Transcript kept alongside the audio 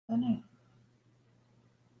Funny.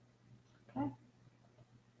 Okay.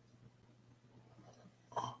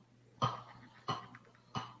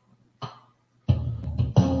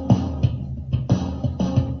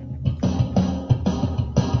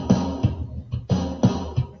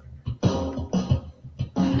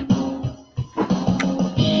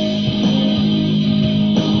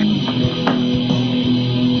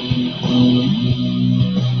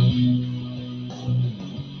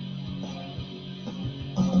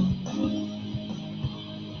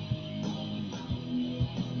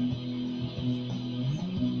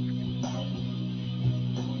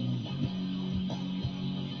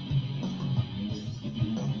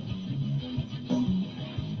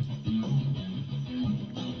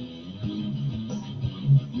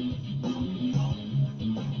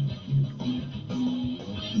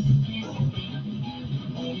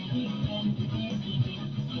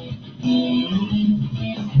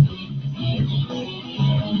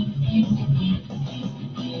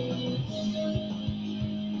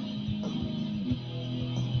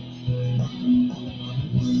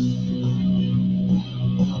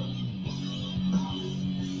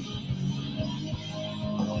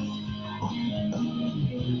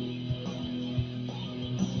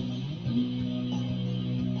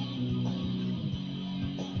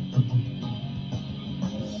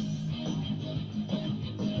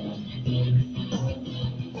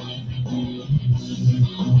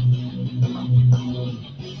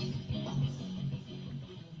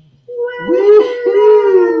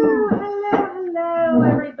 Hello,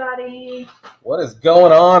 everybody. What is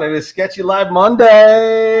going on? It is Sketchy Live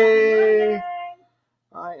Monday.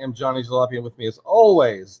 I am Johnny Jalopy, and with me, as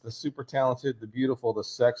always, the super talented, the beautiful, the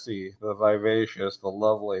sexy, the vivacious, the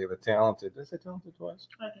lovely, the talented. Did I say talented twice?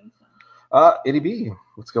 I think so. ity-B,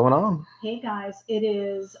 what's going on? Hey, guys. It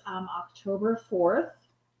is October 4th,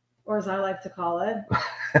 or as I like to call it,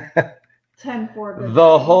 10-4.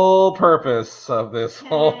 The whole purpose of this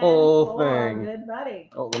whole thing. Good buddy.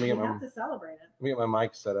 Oh, let me get have to celebrate it. Let me get my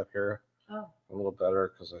mic set up here. Oh. A little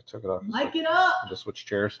better because I took it off. Mic it up. Just switch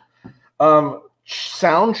chairs.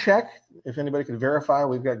 Sound check. If anybody could verify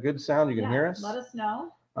we've got good sound, you can hear us. Let us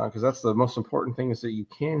know. Because that's the most important thing, is that you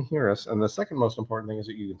can hear us, and the second most important thing is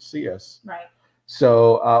that you can see us. Right.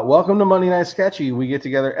 So welcome to Monday Night Sketchy. We get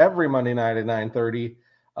together every Monday night at 9:30.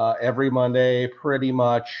 Every Monday, pretty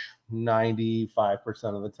much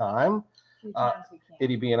 95% of the time.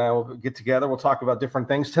 ity-B and I will get together. We'll talk about different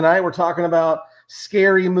things. Tonight we're talking about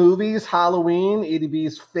scary movies, Halloween,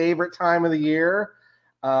 ity-B's favorite time of the year.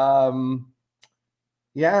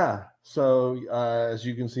 Yeah. So as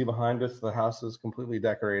you can see behind us, the house is completely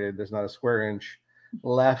decorated. There's not a square inch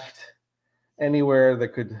left anywhere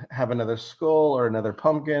that could have another skull or another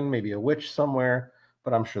pumpkin, maybe a witch somewhere,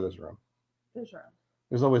 but I'm sure there's room. There's room.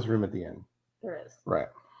 There's always room at the end. There is. Right.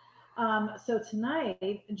 So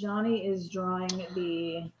tonight, Johnny is drawing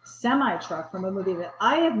the semi-truck from a movie that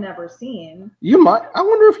I have never seen. You might. I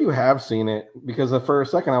wonder if you have seen it, because for a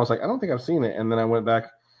second I was like, I don't think I've seen it. And then I went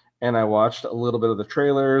back and I watched a little bit of the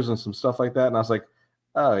trailers and some stuff like that. And I was like,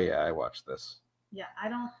 oh yeah, I watched this. Yeah, I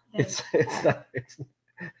don't think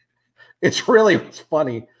it's really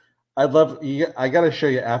funny. I got to show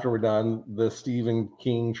you after we're done the Stephen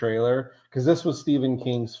King trailer, because this was Stephen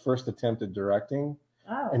King's first attempt at directing.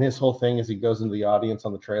 Oh. And his whole thing is he goes into the audience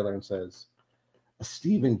on the trailer and says, a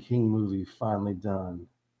Stephen King movie finally done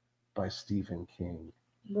by Stephen King.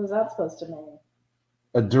 What was that supposed to mean?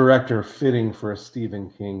 A director fitting for a Stephen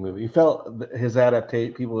King movie. He felt his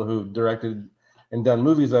people who directed and done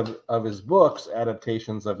movies of his books,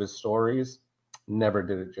 adaptations of his stories, never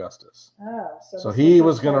did it justice. Oh, so he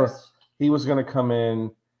was gonna come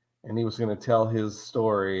in and he was gonna tell his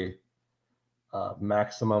story,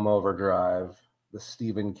 Maximum Overdrive, the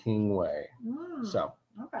Stephen King way. So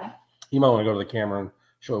okay, you might want to go to the camera and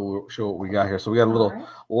show what we got here. So we got a little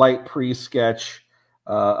light pre-sketch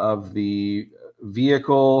of the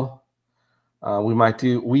vehicle.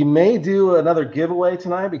 We may do another giveaway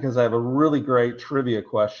tonight, because I have a really great trivia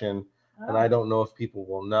question. And I don't know if people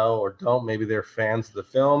will know or don't. Maybe they're fans of the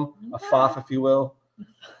film, a FOF, if you will.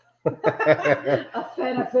 A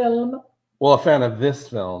fan of film. Well, a fan of this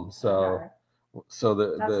film. So that's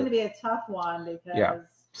going to be a tough one, because. Yeah.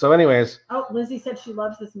 So, anyways. Oh, Lizzie said she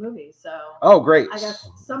loves this movie. So. Oh, great. I guess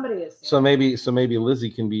somebody is. So maybe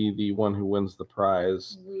Lizzie can be the one who wins the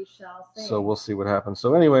prize. We shall see. So we'll see what happens.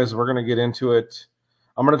 So, anyways, we're going to get into it.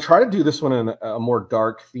 I'm going to try to do this one in a more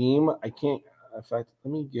dark theme. I can't. In fact,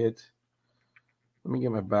 let me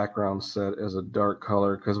get my background set as a dark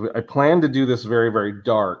color, because I plan to do this very, very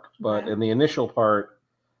dark. But in the initial part,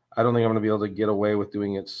 I don't think I'm going to be able to get away with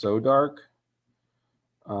doing it so dark.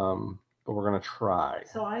 But but we're going to try.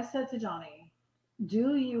 So I said to Johnny,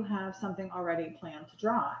 do you have something already planned to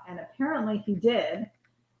draw? And apparently he did,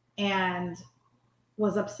 and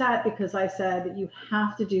was upset because I said, you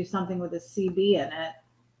have to do something with a CB in it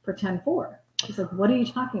for 10-4. He's like, what are you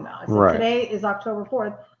talking about? I said, today is October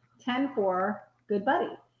 4th, 10-4, good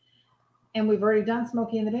buddy. And we've already done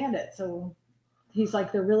Smokey and the Bandit. So he's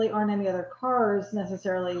like, there really aren't any other cars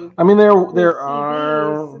necessarily. I mean, there CBs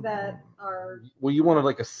are that are. Well, you wanted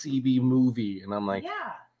like a CB movie, and I'm like,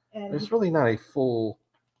 yeah. And there's really not a full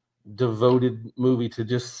devoted movie to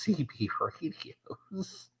just CB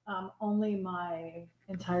radios. Only my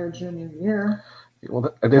entire junior year.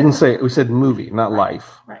 Well, I didn't say we said movie, not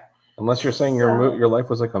life. Right. Unless you're saying your life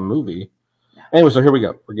was like a movie. Yeah. Anyway, so here we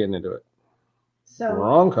go. We're getting into it. So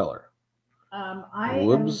wrong color.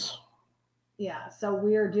 Whoops. Yeah. So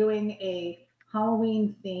we are doing a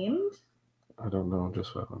Halloween themed. I don't know,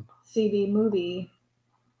 just one. CB movie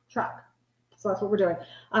truck. So that's what we're doing.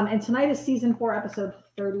 And tonight is season 4, episode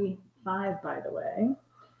 35, by the way.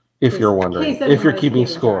 If you're wondering, if you're keeping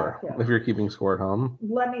score, track, if you're keeping score at home.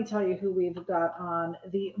 Let me tell you who we've got on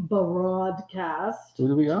the broadcast. Who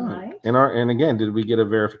do we got? And again, did we get a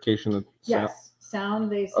verification of sound? Yes,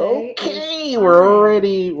 sound. They say. Okay, we're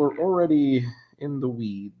already in the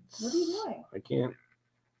weeds. What are you doing? I can't.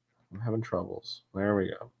 I'm having troubles. There we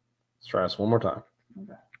go. Let's try this one more time.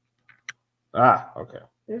 Okay. Okay.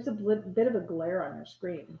 There's a bit of a glare on your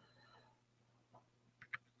screen.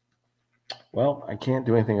 Well, I can't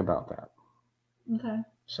do anything about that. Okay.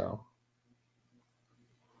 So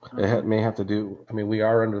it may have to do. I mean, we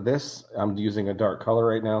are under this. I'm using a dark color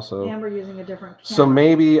right now, so. And we're using a different camera. So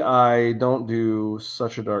maybe I don't do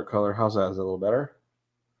such a dark color. How's that? Is it a little better?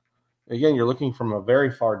 Again, you're looking from a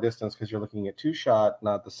very far distance because you're looking at 2-shot,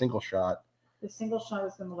 not the single shot. The single shot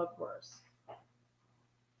is going to look worse.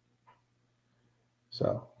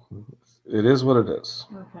 So it is what it is.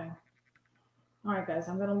 Okay. All right, guys,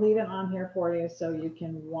 I'm going to leave it on here for you so you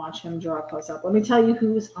can watch him draw close up. Let me tell you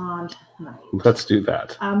who's on tonight. Let's do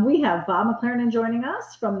that. We have Bob McLaren joining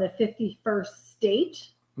us from the 51st state.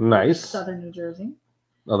 Nice. Southern New Jersey.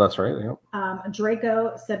 Oh, that's right. Yeah.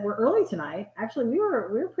 Draco said we're early tonight. Actually, we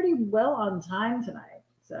were pretty well on time tonight.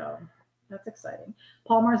 So that's exciting.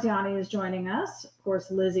 Paul Marziani is joining us. Of course,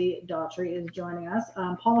 Lizzie Daughtry is joining us.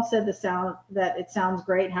 Paul said it sounds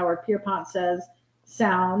great. Howard Pierpont says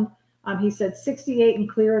sound. He said 68 and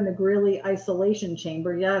clear in the Greeley isolation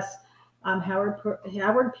chamber. Yes. Howard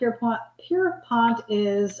Pierpont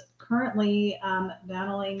is currently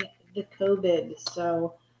battling the COVID.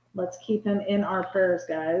 So let's keep him in our prayers,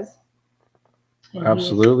 guys. And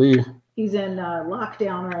absolutely. He's in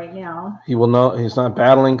lockdown right now. He will know he's not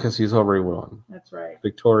battling because he's already won. That's right.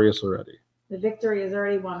 Victorious already. The victory is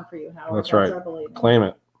already won for you, Howard. That's right. Claim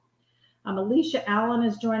it. Alicia Allen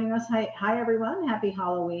is joining us. Hi, everyone. Happy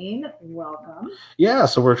Halloween. Welcome. Yeah,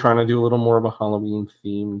 so we're trying to do a little more of a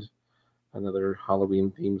another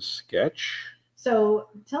Halloween themed sketch. So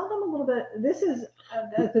tell them a little bit. This is,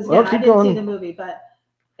 because I didn't see the movie, but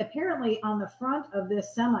apparently on the front of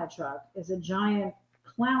this semi-truck is a giant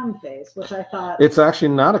clown face, which I thought. It's actually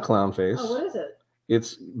not a clown face. Oh, what is it?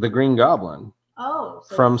 It's the Green Goblin. Oh.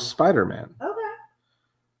 So from Spider-Man. Okay.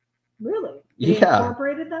 Really? They yeah.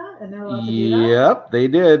 Incorporated that, and they're allowed to do that? Yep, they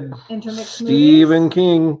did. Intermixed Stephen movies?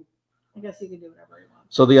 King. I guess he can do whatever he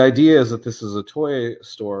wants. So the idea is that this is a toy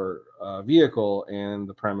store vehicle, and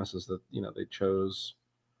the premise is that, they chose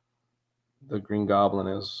the Green Goblin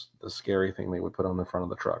as the scary thing they would put on the front of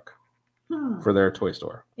the truck for their toy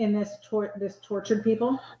store. In this tortured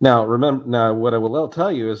people? Now, what I will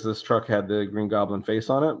tell you is this truck had the Green Goblin face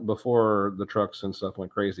on it before the trucks and stuff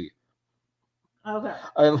went crazy. Okay.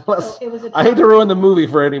 Unless I hate to ruin the movie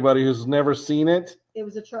for anybody who's never seen it. It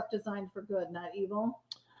was a truck designed for good, not evil.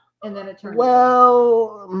 And then it turned.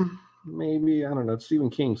 Well, maybe, I don't know. It's Stephen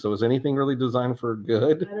King. So is anything really designed for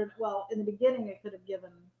good? Well, in the beginning, it could have given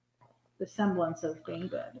the semblance of being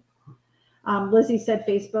good. Lizzie said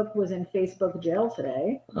Facebook was in Facebook jail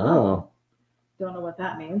today. Oh. Don't know what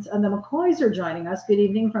that means. And the McCoys are joining us. Good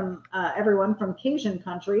evening from everyone from Cajun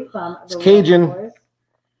country. It's Cajun. McCoys.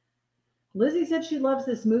 Lizzie said she loves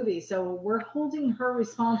this movie, so we're holding her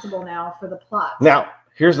responsible now for the plot. Now,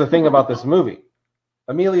 here's the thing about this movie.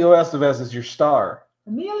 Emilio Estevez is your star.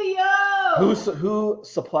 Emilio! Who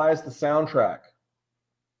supplies the soundtrack?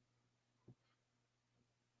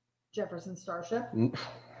 Jefferson Starship.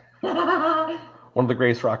 One of the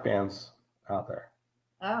greatest rock bands out there.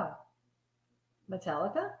 Oh.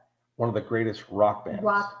 Metallica? One of the greatest rock bands.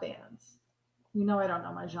 Rock bands. I don't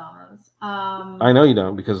know my genres. I know you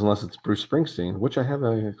don't, because unless it's Bruce Springsteen, which I have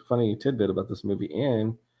a funny tidbit about this movie,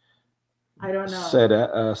 and I don't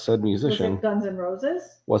know. Said musician. Was it Guns N'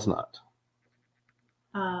 Roses? Was not.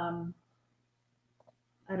 I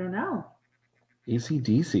don't know.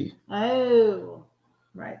 AC/DC. Oh,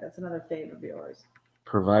 right. That's another fave of yours.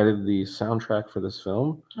 Provided the soundtrack for this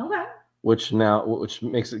film. Okay. Which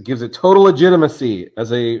gives it total legitimacy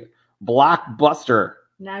as a blockbuster.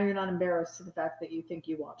 Now you're not embarrassed to the fact that you think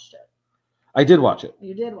you watched it. I did watch it.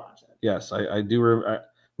 You did watch it. Yes, I do.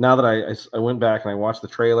 Now that I went back and I watched the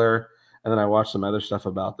trailer and then I watched some other stuff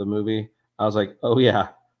about the movie, I was like, oh yeah,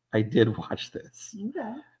 I did watch this.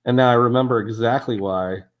 Okay. And now I remember exactly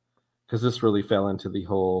why, because this really fell into the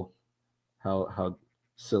whole how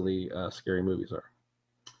silly scary movies are.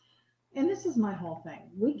 And this is my whole thing.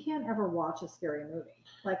 We can't ever watch a scary movie.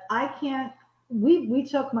 Like I can't. We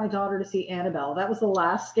took my daughter to see Annabelle. That was the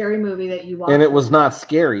last scary movie that you watched. And it was not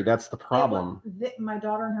scary. That's the problem. My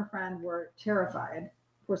daughter and her friend were terrified.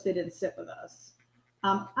 Of course, they didn't sit with us.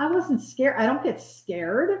 I wasn't scared. I don't get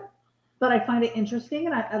scared, but I find it interesting,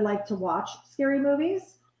 and I like to watch scary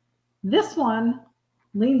movies. This one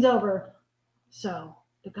leans over. So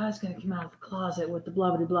the guy's going to come out of the closet with the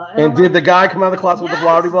blah, blah, blah. And did the guy come out of the closet with the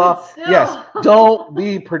blah, blah, blah? Yes. Don't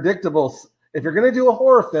be predictable. If you're going to do a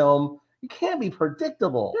horror film, you can't be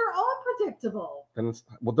predictable. They're all predictable. Then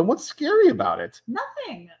what's scary about it?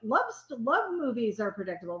 Nothing. Love movies are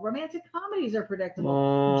predictable. Romantic comedies are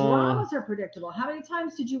predictable. Dramas are predictable. How many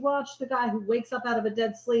times did you watch the guy who wakes up out of a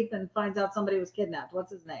dead sleep and finds out somebody was kidnapped?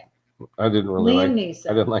 What's his name? I didn't really Liam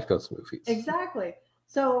Neeson. I didn't like those movies. Exactly.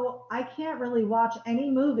 So I can't really watch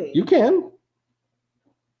any movie. You can.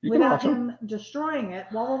 Without him destroying it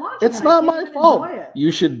while we're watching. It's not my fault.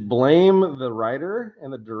 You should blame the writer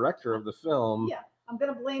and the director of the film. Yeah, I'm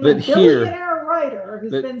going to blame the billionaire writer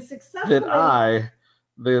who's been successful.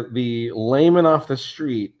 The layman off the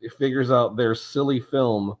street, figures out their silly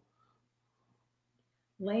film.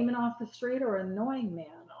 Layman off the street or annoying man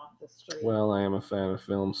off the street? Well, I am a fan of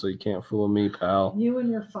film, so you can't fool me, pal. You and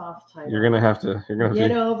your FOF title. You're gonna have to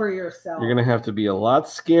get over yourself. You're gonna have to be a lot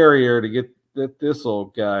scarier to get this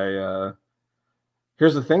old guy.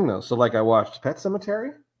 Here's the thing, though. So, like, I watched Pet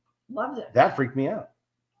Sematary. Loved it. That freaked me out.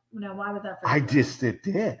 No, why would that freak you out? It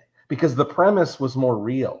did. Because the premise was more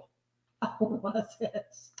real. Oh, was it?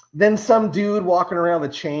 Then some dude walking around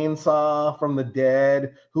with a chainsaw from the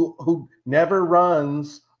dead who never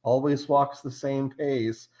runs, always walks the same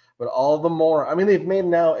pace, but all the more. I mean, they've made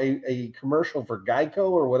now a commercial for Geico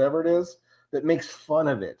or whatever it is that makes fun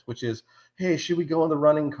of it, which is, hey, should we go in the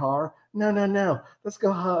running car? No. Let's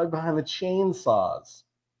go hide behind the chainsaws.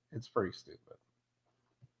 It's pretty stupid.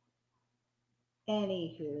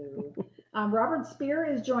 Anywho, Robert Spear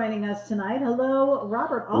is joining us tonight. Hello,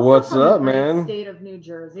 Robert. Also what's up, man? State of New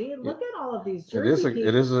Jersey. Look at all of these Jersey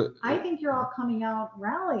people. I think you're all coming out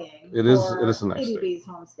rallying. It is a nice ity-B's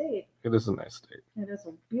state. Home state. It is a nice state. It is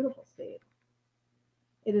a beautiful state.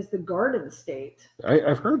 It is the Garden State.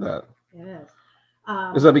 I've heard that. It is.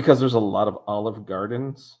 Is that because there's a lot of Olive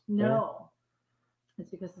Gardens? No, it's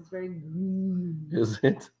because it's very green. Is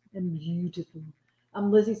it? And beautiful.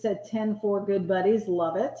 Lizzie said 10 for good buddies.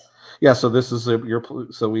 Love it. Yeah. So this is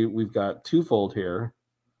so we've got twofold here.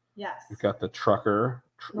 Yes. We've got the trucker.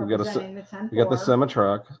 We got the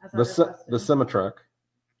semi-truck. The semi-truck.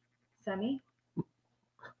 Semi.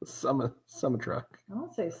 Semi-truck. I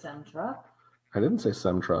don't say sem-truck. I didn't say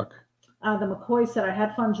sem-truck. The McCoy said, I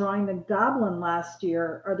had fun drawing the Goblin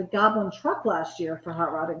truck last year for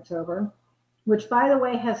Hot Rod October, which, by the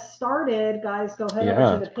way, has started. Guys, go ahead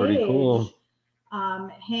over to the page. Pretty cool.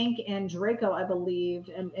 Hank and Draco, I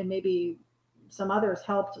believe, and maybe some others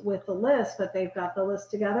helped with the list, but they've got the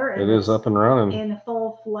list together. And it is up and running. In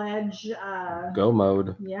full-fledged go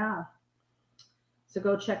mode. Yeah. So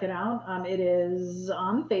go check it out. It is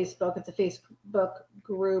on Facebook. It's a Facebook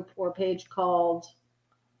group or page called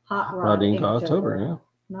Hot Rod Inktober. Yeah.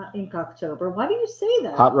 Not Inktober. Why do you say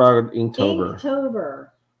that? Hot Rod Inktober. Inktober.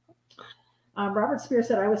 Robert Spear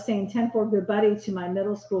said, I was saying 10 for good buddy to my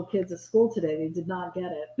middle school kids at school today. They did not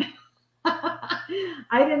get it.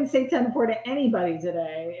 I didn't say 10 for to anybody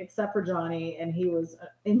today except for Johnny, and he was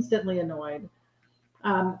instantly annoyed.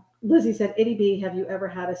 Lizzie said, ity-B, have you ever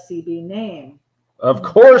had a CB name? Of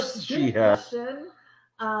course she has.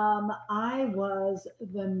 I was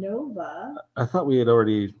the Nova. I thought we have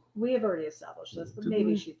already established this, but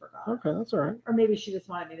maybe she forgot. Okay, that's all right. Or maybe she just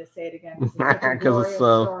wanted me to say it again because it's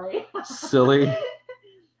so silly.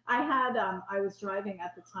 I was driving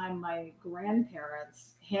at the time my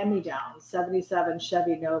grandparents' hand-me-down 77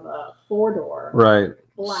 Chevy Nova 4-door. Right.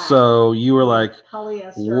 Black. So you were like,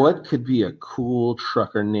 polyester. What could be a cool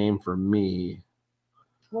trucker name for me?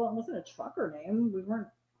 Well, it wasn't a trucker name. We weren't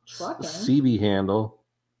trucking. CB handle.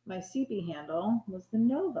 my CP handle was the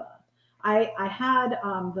Nova. I had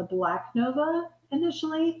the black Nova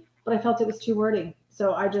initially, but I felt it was too wordy.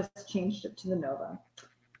 So I just changed it to the Nova.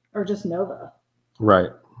 Or just Nova.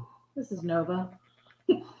 Right. This is Nova.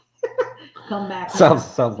 Come back.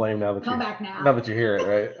 Sounds lame now that now that you hear it,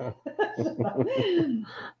 right?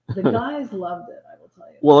 The guys loved it, I will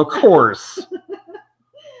tell you. Well, of course.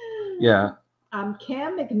 Yeah.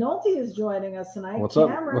 Cam McNulty is joining us tonight. What's up?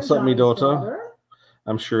 What's up, Midota?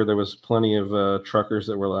 I'm sure there was plenty of truckers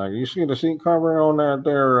that were like, "You see the seat cover on that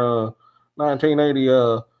there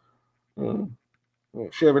 1980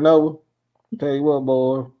 Chevy Nova? Tell you what,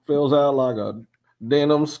 boy, fills out like a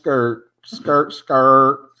denim skirt.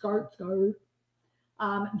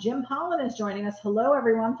 Jim Holland is joining us. Hello,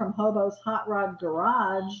 everyone from Hobo's Hot Rod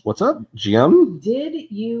Garage. What's up, Jim?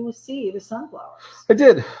 Did you see the sunflowers? I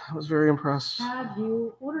did. I was very impressed. Have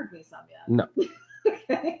you ordered me some yet? No.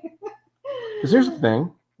 Okay. Because here's the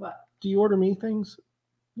thing. What? Do you order me things?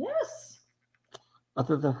 Yes.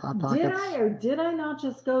 Other than Hot Pockets? Did I or did I not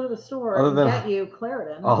just go to the store and get you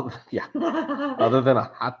Claritin? Oh, yeah. Other than a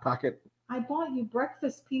Hot Pocket? I bought you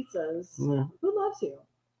breakfast pizzas. Yeah. Who loves you?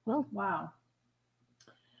 Well, wow.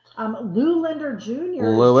 Lou Linder Jr.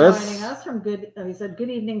 Lewis is joining us from he said, good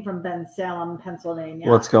evening from Ben Salem, Pennsylvania.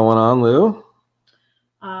 What's going on, Lou?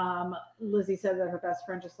 Lizzie said that her best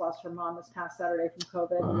friend just lost her mom this past Saturday from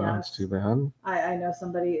COVID. Oh, yes. That's too bad. I know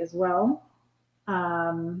somebody as well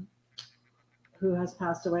who has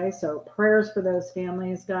passed away. So prayers for those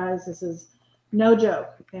families, guys. This is no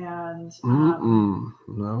joke. And no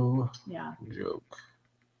joke.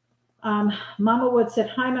 Mama Wood said,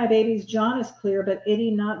 hi, my babies. John is clear, but Itty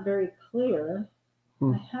not very clear.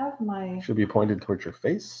 I have my... Should be pointed towards your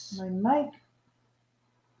face. My mic.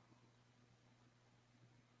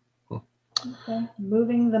 Okay,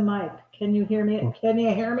 moving the mic. Can you hear me? Can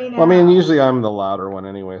you hear me now? Well, I mean, usually I'm the louder one,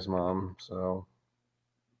 anyways, Mom. So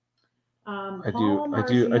I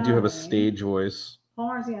do have a stage voice. Paul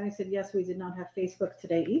Marziani said, yes, we did not have Facebook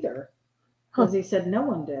today either. Because he said no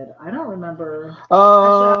one did. I don't remember. Actually,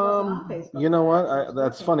 I wasn't on Facebook. You know what?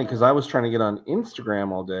 That's funny because I was trying to get on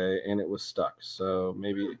Instagram all day and it was stuck. So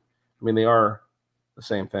maybe, I mean, they are the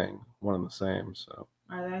same thing, one and the same. So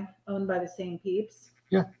are they owned by the same peeps?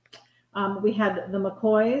 Yeah. We had the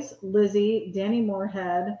McCoys, Lizzie, Danny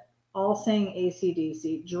Moorhead, all saying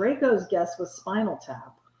AC/DC. Draco's guess was Spinal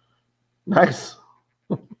Tap. Nice.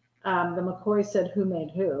 The McCoy said, who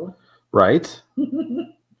made who? Right.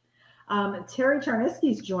 Terry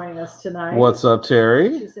Charniski's joining us tonight. What's up,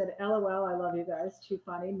 Terry? She said, LOL, I love you guys. Too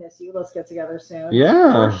funny. Miss you. Let's get together soon.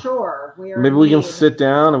 Yeah. For sure. Maybe we can sit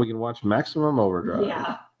down and we can watch Maximum Overdrive.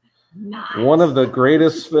 Yeah. Nice. One of the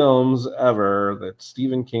greatest films ever that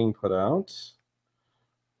Stephen King put out.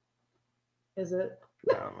 Is it?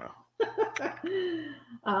 I don't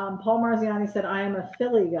know. Paul Marziani said, I am a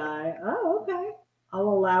Philly guy. Oh, okay. I'll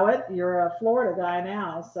allow it. You're a Florida guy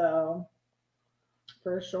now, so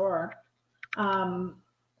for sure.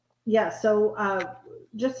 Yeah, so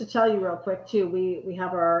just to tell you real quick too, we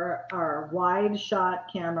have our wide shot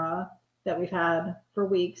camera that we've had for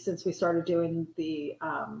weeks since we started doing the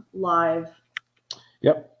live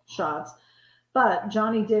shots. But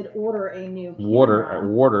Johnny did order a new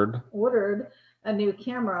camera. Ordered a new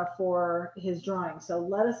camera for his drawing. So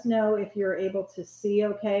let us know if you're able to see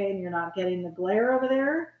okay and you're not getting the glare over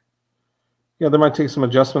there. Yeah, there might take some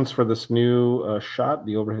adjustments for this new shot,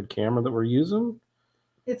 the overhead camera that we're using.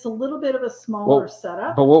 It's a little bit of a smaller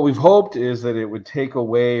setup. But what we've hoped is that it would take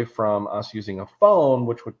away from us using a phone,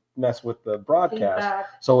 which would mess with the broadcast. Feedback.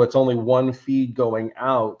 So it's only one feed going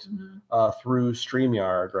out through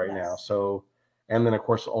StreamYard right now. So, and then of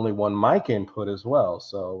course only one mic input as well.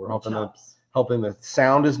 So we're hoping the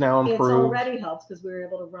sound is now improved. It already helps because we were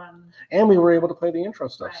able to run. And we were able to play the intro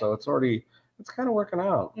stuff. Right. So it's kind of working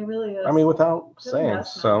out. It really is. I mean, without saying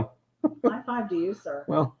so. High five to you, sir.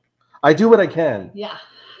 Well, I do what I can. Yeah.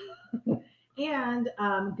 And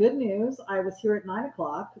good news, I was here at 9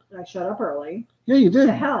 o'clock. I showed up early. Yeah, you did.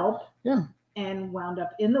 To help. Yeah. And wound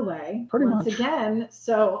up in the way. Pretty once much. Again.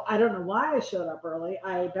 So I don't know why I showed up early.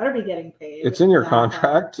 I better be getting paid. It's in your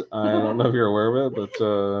contract. I don't know if you're aware of it, but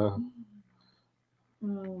oh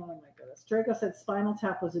my goodness. Draco said Spinal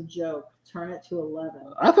Tap was a joke. Turn it to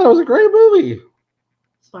 11. I thought it was a great movie.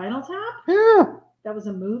 Spinal Tap? Yeah. That was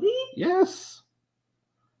a movie? Yes.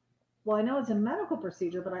 Well, I know it's a medical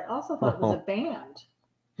procedure, but I also thought it was a band.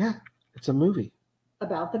 Yeah, it's a movie.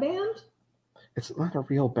 About the band? It's not a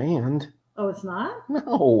real band. Oh, it's not? No.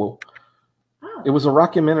 Oh. It was a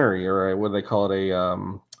rockumentary, or what do they call it?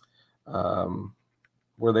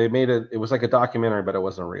 Where they made it was like a documentary, but it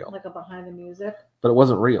wasn't real. Like a behind the music? But it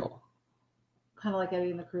wasn't real. Kind of like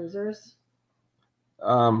Eddie and the Cruisers.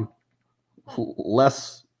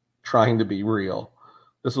 Less trying to be real.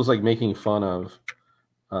 This was like making fun of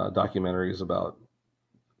documentaries about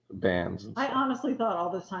bands. I honestly thought all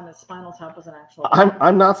this time that Spinal Tap was an actual.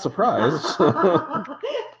 I'm not surprised.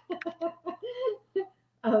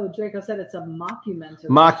 Oh, Draco said it's a mockumentary.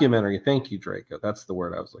 Mockumentary. Thank you, Draco. That's the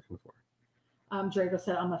word I was looking for. Draco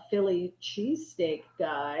said I'm a Philly cheesesteak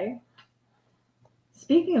guy.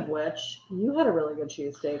 Speaking of which, you had a really good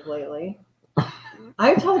cheesesteak lately.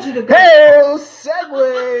 I told you to go. Hey,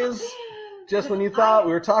 segues! Just when you thought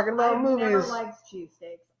we were talking about movies. I never liked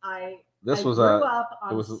cheesesteaks. I grew up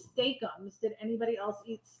on Steakums. Did anybody else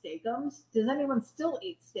eat Steakums? Does anyone still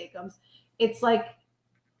eat Steakums? It's like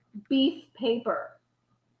beef paper.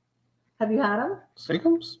 Have you had them?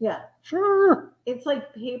 Steakums? Yeah. Sure. It's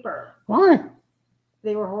like paper. Why?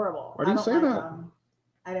 They were horrible. Why do you say that?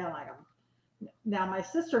 I didn't like them. Now my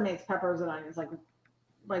sister makes peppers and onions, like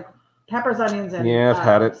peppers, onions, and I've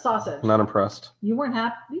had it. Sausage. Not impressed. You weren't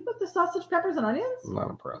happy? You put the sausage, peppers, and onions?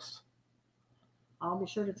 Not impressed. I'll be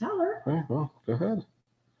sure to tell her. Okay, well, go ahead.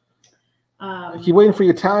 I keep waiting for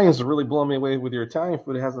you Italians to really blow me away with your Italian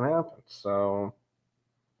food. It hasn't happened. So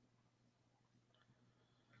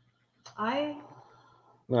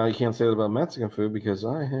now you can't say that about Mexican food because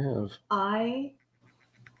I have. I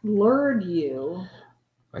lured you.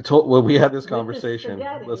 We had this conversation.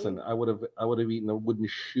 Listen, I would have eaten a wooden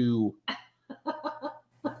shoe.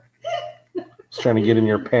 Just trying to get in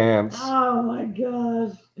your pants. Oh my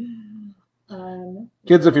gosh.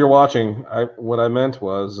 Kids, if you're watching, what I meant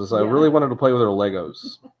was I really wanted to play with her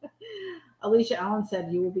Legos. Alicia Allen said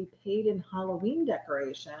you will be paid in Halloween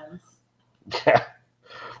decorations. Yeah.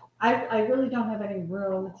 I really don't have any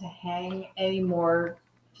room to hang any more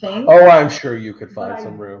things. Oh, I'm sure you could find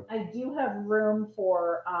some room. I do have room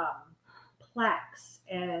for plaques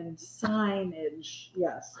and signage.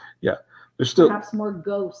 Yes. Yeah. There's still perhaps more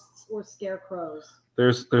ghosts or scarecrows.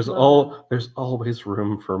 There's always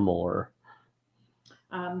room for more.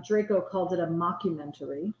 Draco called it a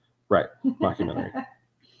mockumentary. Right, mockumentary.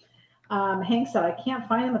 Hank said, I can't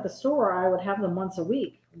find them at the store. I would have them once a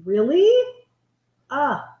week. Really?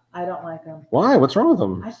 I don't like them. Why? What's wrong with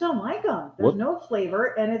them? I just don't like them. There's no flavor,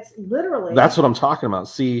 and it's literally... That's what I'm talking about.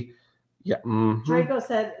 See, yeah. Mm-hmm. Draco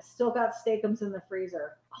said, still got Steakums in the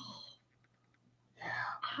freezer. Oh. Yeah.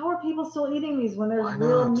 How are people still eating these when there's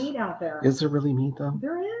real meat out there? Is there really meat, though?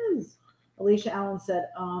 There is. Alicia Allen said,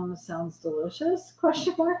 sounds delicious?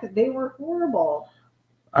 Question mark. They were horrible.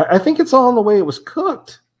 I think it's all in the way it was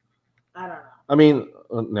cooked. I don't know. I mean,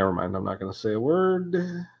 never mind. I'm not going to say a word.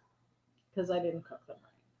 Because I didn't cook them.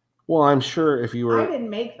 Well, I'm sure if you were... I didn't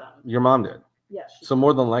make them. Your mom did. Yes. So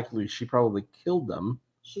more than likely, she probably killed them.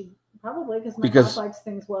 She probably, because my mom likes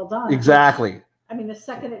things well done. Exactly. I mean, the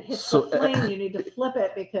second it hits the flame, you need to flip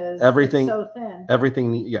it because everything, it's so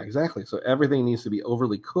thin. Yeah, exactly. So everything needs to be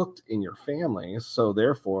overly cooked in your family. So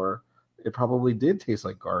therefore, it probably did taste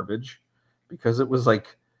like garbage because it was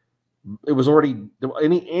already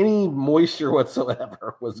any moisture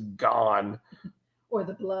whatsoever was gone. Or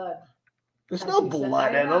the blood. There's no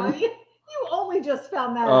blood in them. You only just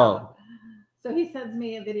found that out. So he sends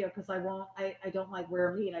me a video because I don't like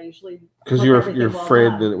rare meat. I usually because you're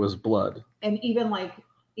afraid that it was blood. And even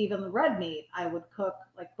the red meat, I would cook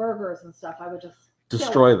like burgers and stuff. I would just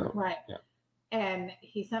destroy them. Right. Yeah. And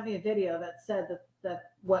he sent me a video that said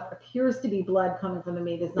that what appears to be blood coming from the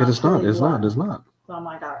meat is not. It is not. It's not. It is not. So I'm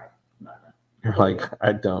like, all right. You're like,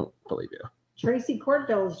 I don't believe you. Tracy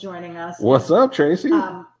Courtville is joining us. What's up, Tracy?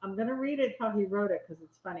 I'm going to read it how he wrote it because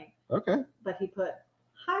it's funny. Okay. But he put,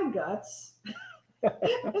 hi, Guts,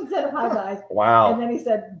 instead of hi, guys. Wow. And then he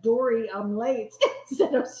said, Dory, I'm late,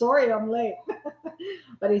 instead of sorry, I'm late.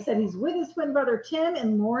 But he said he's with his twin brother, Tim,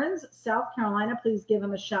 in Lawrence, South Carolina. Please give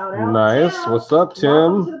him a shout out. Nice. Tim, what's up, Tim?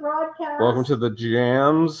 Welcome to the broadcast. Welcome to the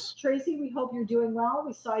jams. Tracy, we hope you're doing well.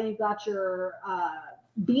 We saw you got your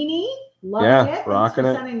beanie. Loving it. Rocking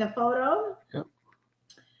it. Sending the photo. Yep.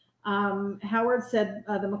 Howard said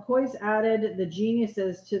the McCoys added the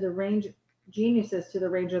geniuses to the Ranger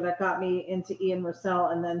that got me into Ian Russell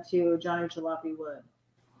and then to Johnny Jalopy Wood.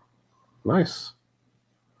 Nice.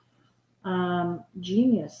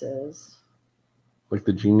 Geniuses. Like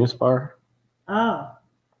the Genius Bar? Oh.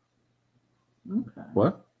 Okay.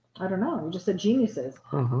 What? I don't know. You just said geniuses.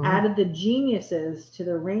 Mm-hmm. Added the geniuses to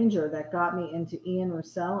the Ranger that got me into Ian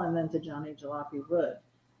Russell and then to Johnny Jalopy Wood.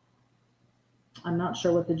 I'm not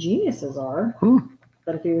sure what the geniuses are,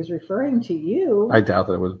 but if he was referring to you, I doubt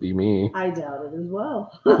that it would be me. I doubt it as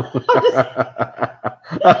well. Bob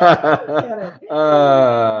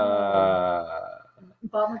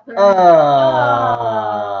McClaren.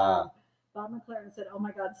 Bob McClaren Clarence said, "Oh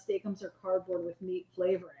my God, steakums are cardboard with meat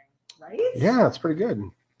flavoring." Right? Yeah, that's pretty good.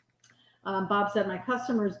 Bob said, "My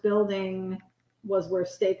customer's building was where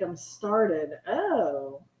steakums started."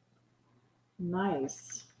 Oh,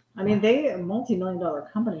 nice. I mean, they are a multi-million-dollar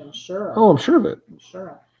company, I'm sure. Oh, I'm sure of it. I'm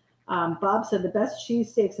sure. Bob said the best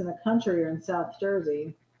cheesesteaks in the country are in South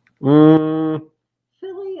Jersey. Philly,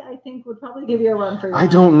 I think, would probably give you a run for your money.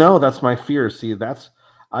 I don't know. That's my fear. See, you want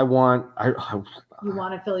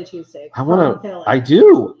a Philly cheesesteak. I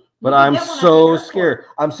do, but I'm so scared.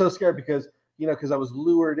 I'm so scared because I was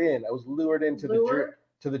lured in. I was lured into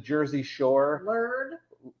the Jersey Shore.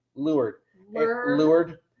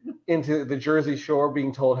 Lured into the Jersey Shore,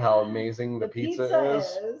 being told how amazing the pizza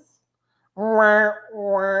is. Because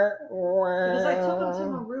I took him to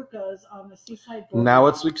Maruca's on the seaside boardwalk. Now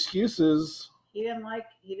it's excuses. He didn't like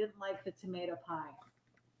the tomato pie.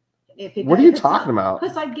 What are you talking about?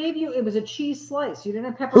 Because I gave you, it was a cheese slice. You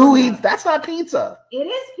didn't have pepperoni. Who eats? That's not pizza. It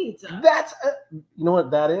is pizza. That's you know what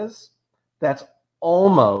that is? That's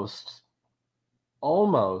almost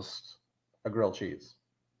a grilled cheese.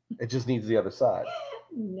 It just needs the other side.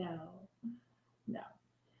 No.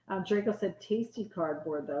 Draco said tasty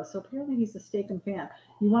cardboard though, so apparently he's a steak-um fan.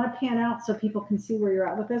 You want to pan out so people can see where you're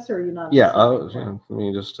at with this, or are you not? Yeah. Let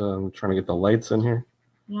me just trying to get the lights in here.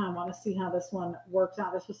 Yeah, I want to see how this one works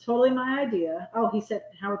out. This was totally my idea. Oh, he said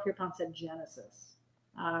Howard Pierpont said Genesis.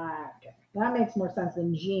 Okay. That makes more sense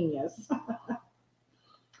than genius.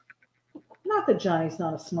 Not that Johnny's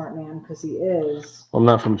not a smart man, because he is. Well, I'm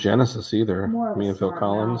not from Genesis either. More of Me a and Phil smart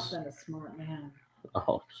Collins. mouth than a smart man.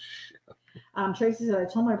 Oh shit. Tracy said, I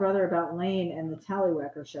told my brother about Lane and the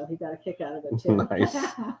Tallywhacker show. He got a kick out of it too. Nice.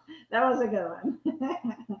 That was a good one.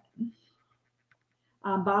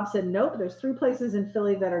 Bob said, nope, there's 3 places in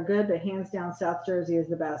Philly that are good, but hands down South Jersey is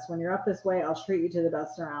the best. When you're up this way, I'll treat you to the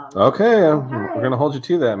best around. Okay. We're going to hold you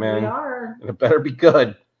to that, man. We are. And it better be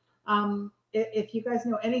good. If you guys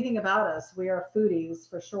know anything about us, we are foodies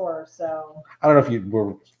for sure. So I don't know if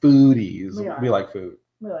we're foodies. We like food.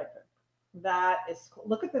 We like food. That is cool.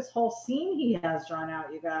 Look at this whole scene he has drawn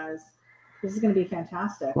out, you guys. This is going to be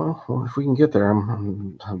fantastic. Well, if we can get there,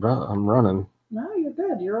 I'm running. No, you're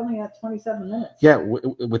good. You're only at 27 minutes. Yeah,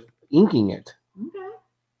 with inking it. Okay.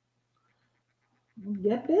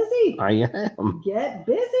 Get busy. I am. Get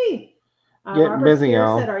busy. Get busy,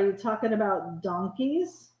 y'all. Said, are you talking about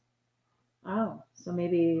donkeys? Oh, so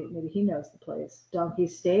maybe he knows the place. Donkey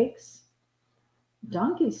steaks.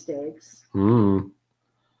 Donkey steaks.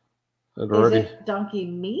 Is it donkey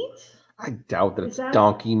meat? I doubt that it's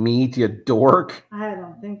donkey meat, you dork. I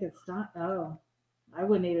don't think it's Oh, I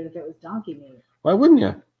wouldn't eat it if it was donkey meat. Why wouldn't you?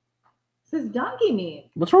 It says donkey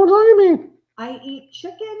meat. What's wrong with donkey meat? I eat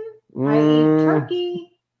chicken. I eat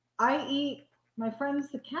turkey. I eat my friends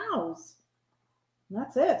the cows.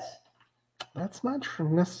 That's it. That's not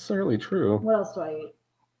necessarily true. What else do I eat?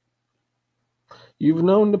 You've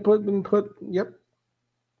known to put. Yep.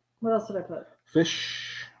 What else did I put?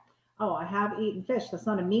 Fish. Oh, I have eaten fish. That's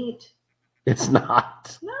not a meat. It's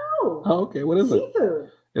not. No. Oh, okay. What is it?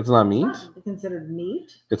 Seafood. It's not meat? It's not considered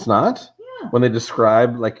meat. It's not? Yeah. When they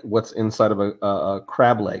describe like what's inside of a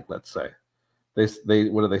crab leg, let's say, they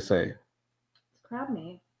what do they say? It's crab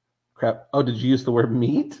meat. Crab. Oh, did you use the word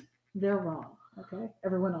meat? They're wrong. Okay.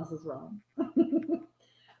 Everyone else is wrong.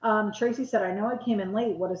 Tracy said, I know I came in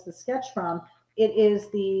late. What is the sketch from? It is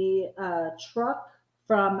the truck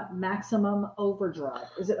from Maximum Overdrive.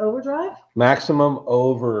 Is it Overdrive? Maximum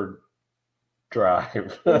Overdrive.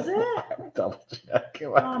 Is it? Double check.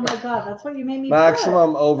 Oh my God, that's what you made me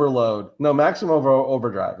Maximum Overload. No, Maximum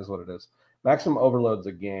Overdrive is what it is. Maximum Overload's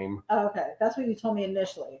a game. Oh, okay. That's what you told me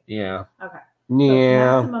initially. Yeah. Okay.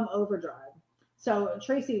 Yeah. So Maximum Overdrive. So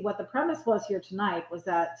Tracy, what the premise was here tonight was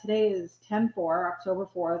that today is 10/4, October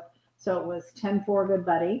 4th. So it was 10/4 Good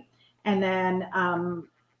Buddy. And then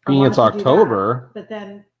being it's October. But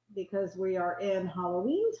then because we are in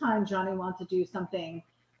Halloween time, Johnny wanted to do something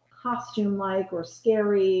costume-like or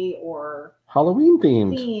scary or Halloween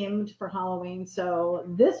themed for Halloween. So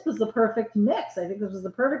this was the perfect mix. I think this was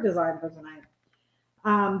the perfect design for tonight.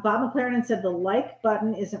 Bob McLaren said the like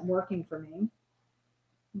button isn't working for me.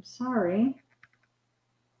 I'm sorry.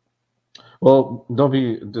 Well, don't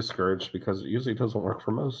be discouraged because it usually doesn't work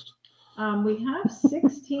for most. We have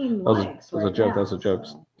 16 likes. That was a joke. That was a joke.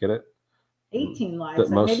 So get it? 18 likes.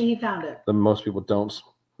 Maybe he found it. Most people don't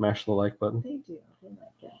smash the like button. They do. They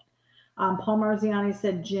like it. Paul Marziani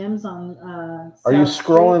said gyms on. Are you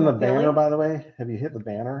scrolling the banner, by the way? Have you hit the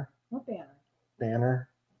banner? What banner? Banner.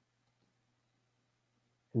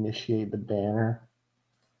 Initiate the banner.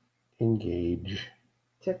 Engage.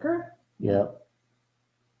 Ticker? Yep.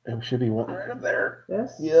 It should be one right up there.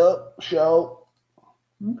 This? Yep. Show.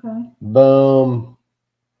 Okay. Boom.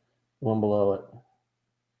 One below it.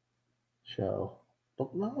 Show.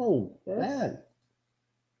 But no. Bad.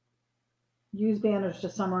 Use banners to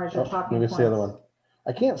summarize your talking maybe points. It's the other one.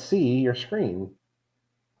 I can't see your screen.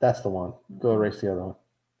 That's the one. Go erase the other one.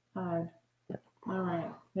 Hide. Yeah. All right.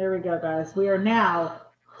 There we go, guys. We are now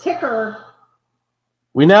ticker.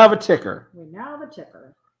 We now have a ticker. We now have a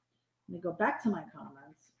ticker. Let me go back to my comments.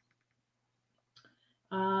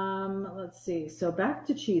 Let's see. So back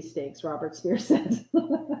to cheesesteaks, Robert Spear said.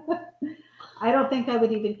 I don't think I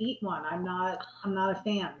would even eat one. I'm not a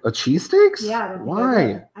fan. A cheesesteaks? Yeah, I don't think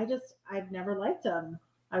Why? I've never liked them.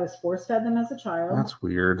 I was force fed them as a child. That's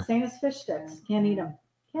weird. Same as fish sticks. Can't eat them.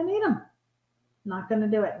 Can't eat them. Not gonna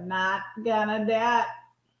do it. Not gonna do it.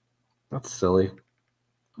 That's silly.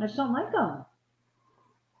 I just don't like them.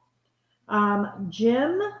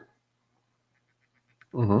 Jim.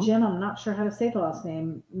 Jim, I'm not sure how to say the last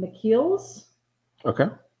name. McKeels. Okay.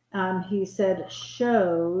 He said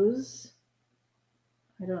shows.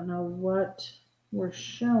 I don't know what we're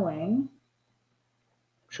showing.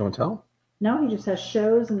 Show and tell? No, he just has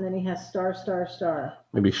shows and then he has star, star, star.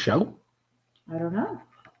 Maybe show? I don't know.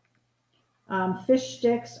 Fish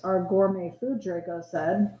sticks are gourmet food, Draco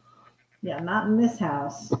said. Yeah, not in this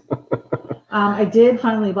house. I did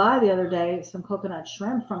finally buy the other day some coconut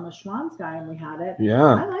shrimp from the Schwann's guy, and we had it.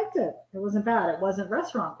 Yeah. I liked it. It wasn't bad. It wasn't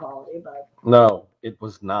restaurant quality, but. No, it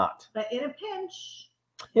was not. But in a pinch.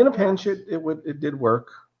 In a pinch, it did work.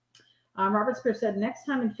 Robert Spear said, next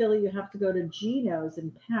time in Philly, you have to go to Geno's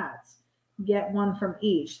and Pat's. Get one from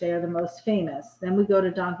each. They are the most famous. Then we go to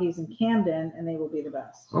Donkey's in Camden, and they will be the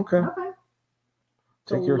best. Okay. Okay.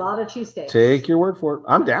 A lot of cheesesteaks. Take your word for it.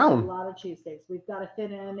 I'm down. A lot of cheesesteaks. We've got to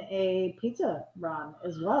fit in a pizza run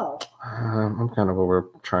as well. I'm kind of over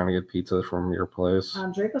trying to get pizza from your place.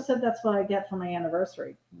 Draco said that's what I get for my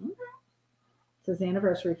anniversary. Okay. It says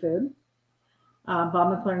anniversary food. Bob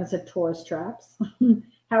McLaren said tourist traps.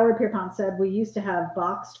 Howard Pierpont said we used to have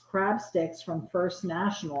boxed crab sticks from First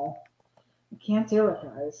National. I can't do it,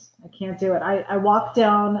 guys. I can't do it. I walked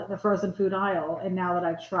down the frozen food aisle, and now that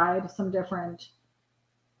I've tried some different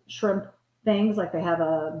shrimp things, like they have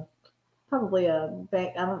probably a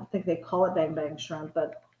bang, I don't think they call it bang bang shrimp,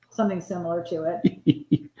 but something similar to it.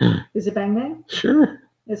 Is it bang bang? Sure.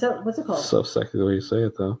 Is that what's it called? So sexy the way you say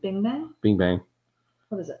it, though. Bing bang? Bing bang.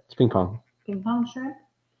 What is it? It's ping pong. Ping pong shrimp.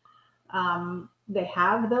 They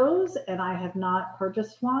have those, and I have not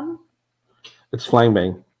purchased one. It's flying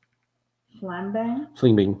bang. Flam bang?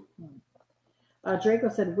 Fling bing. Draco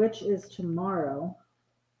said, which is tomorrow?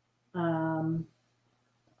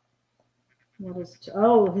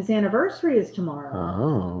 His anniversary is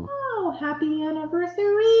tomorrow. Oh, happy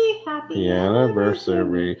anniversary. Happy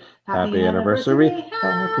anniversary. Happy anniversary.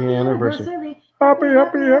 Happy anniversary. Happy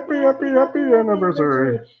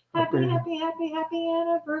anniversary. Happy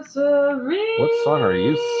anniversary. What song are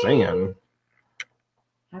you singing?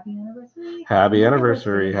 Happy anniversary. Happy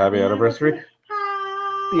anniversary. Happy anniversary.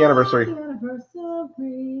 Happy anniversary.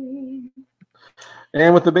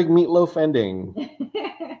 And with the big meatloaf ending.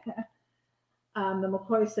 The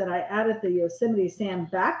McCoy said, I added the Yosemite Sam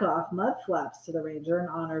back-off mud flaps to the Ranger in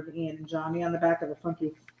honor of Ian and Johnny on the back of the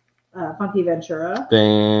Funky Ventura.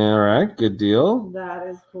 All right, good deal. That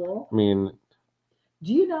is cool. I mean,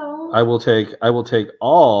 do you know? I will take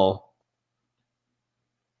all.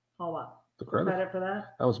 All what? The credit for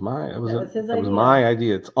that? That was his idea. My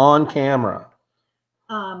idea. It's on camera.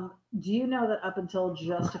 Do you know that up until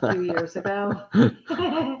just a few years ago?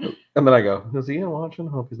 And then I go, is Ian watching?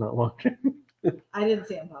 I hope he's not watching. I didn't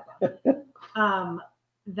see him pop up.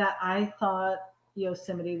 That I thought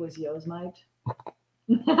Yosemite was Yosemite.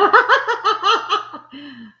 Because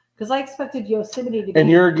I expected Yosemite to be.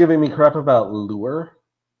 And you're giving me crap about lure?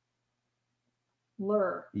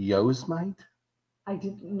 Lure. Yosemite? I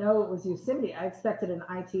didn't know it was Yosemite. I expected an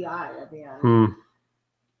ITI at the end.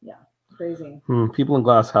 Yeah, crazy. People in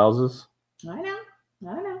glass houses. I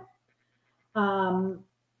know.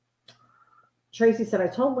 Tracy said, I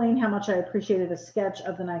told Lane how much I appreciated a sketch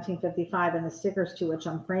of the 1955 and the stickers to which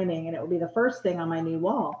I'm framing, and it will be the first thing on my new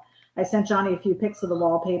wall. I sent Johnny a few pics of the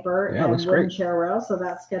wallpaper and wooden chair row, so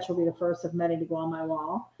that sketch will be the first of many to go on my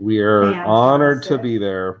wall. We are honored to be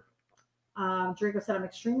there. Draco said, I'm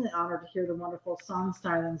extremely honored to hear the wonderful song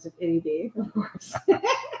stylings of ity-B, of course.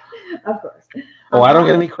 Of course. Oh, I don't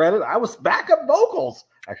get any credit? I was backup vocals.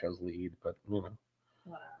 Actually, I was lead, but you know.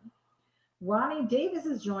 Whatever. Ronnie Davis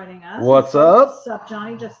is joining us. What's up? What's up,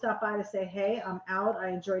 Johnny? Just stopped by to say, hey, I'm out. I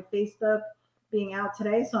enjoyed Facebook being out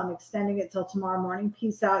today, so I'm extending it till tomorrow morning.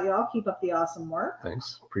 Peace out, y'all. Keep up the awesome work.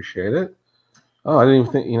 Thanks. Appreciate it. Oh, I didn't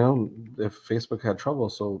even think, you know, if Facebook had trouble,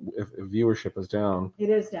 so if viewership is down. It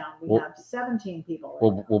is down. We have 17 people.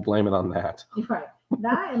 Right we'll blame it on that. Right.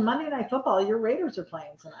 That and Monday Night Football, your Raiders are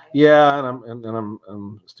playing tonight. Yeah, and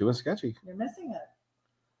I'm doing Sketchy. You're missing it.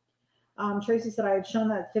 Tracy said I had shown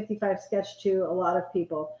that 55 sketch to a lot of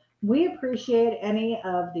people. We appreciate any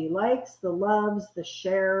of the likes, the loves, the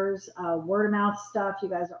shares, word of mouth stuff. You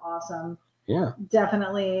guys are awesome. Yeah.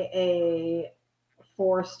 Definitely a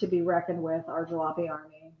force to be reckoned with, our Jalopy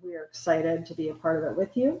Army. We are excited to be a part of it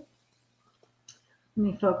with you. Let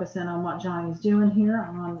me focus in on what Johnny's doing here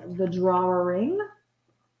on the drawing.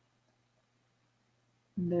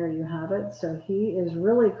 There you have it. So he is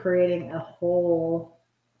really creating a whole,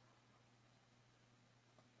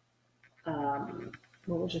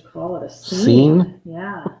 what would you call it? A scene?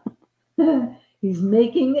 Yeah. He's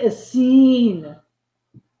making a scene.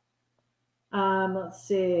 Let's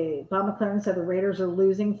see. Bob McLaren said the Raiders are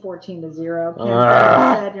losing 14-0.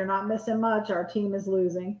 Ken said you're not missing much. Our team is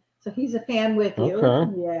losing. So he's a fan with you.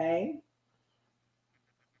 Okay. Yay.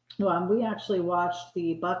 Well, we actually watched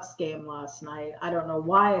the Bucks game last night. I don't know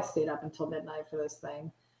why I stayed up until midnight for this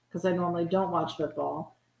thing, because I normally don't watch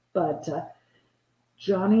football. But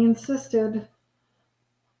Johnny insisted.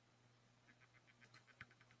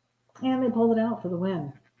 And they pulled it out for the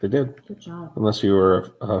win. They did. Good job. Unless you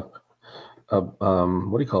were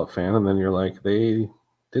what do you call it, fan, and then you're like, they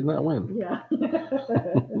did not win. Yeah.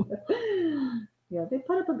 Yeah, they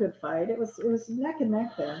put up a good fight. It was neck and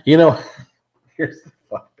neck there. You know, here's the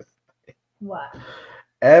funniest thing. What?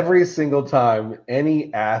 Every single time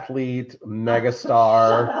any athlete,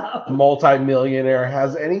 megastar, multimillionaire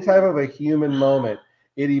has any type of a human moment,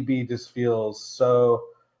 ity-B just feels so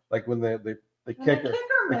like when the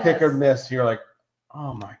kicker missed, you're like,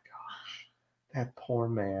 oh my gosh, that poor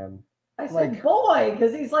man. I said boy,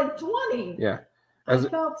 because he's like 20. Yeah. I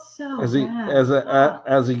felt so bad.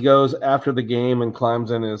 As he goes after the game and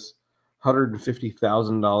climbs in his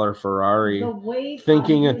 $150,000 Ferrari, the weight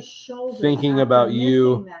thinking on his shoulders about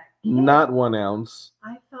you, not 1 ounce.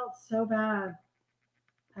 I felt so bad.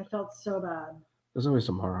 I felt so bad. There's always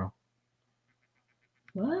tomorrow.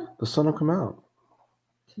 What? The sun will come out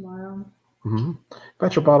tomorrow. Mm-hmm.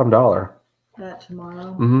 Bet your bottom dollar. That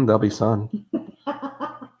tomorrow. Mm-hmm. There'll be sun.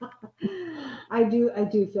 I do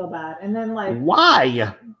feel bad. And then like,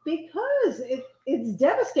 why? Because it's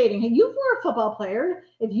devastating. And you were a football player.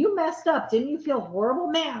 If you messed up, didn't you feel horrible?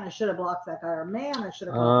 Man, I should have blocked that guy. Or man, I should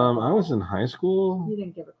have I was in high school. You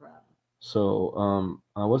didn't give a crap. So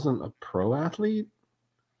I wasn't a pro athlete.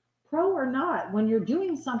 Pro or not, when you're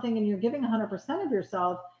doing something and you're giving 100% of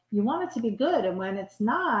yourself, you want it to be good. And when it's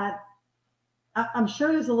not, I'm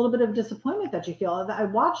sure there's a little bit of disappointment that you feel. I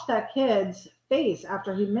watched that kid's face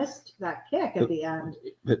after he missed that kick at the end.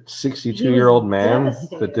 That 62-year-old man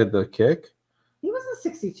that did the kick? He wasn't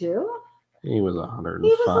 62. He was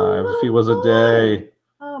 105. If he was a day.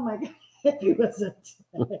 Oh my God. If he was a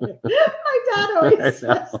day. My dad always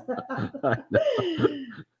says that.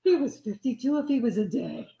 He was 52 if he was a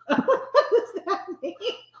day. What does that mean?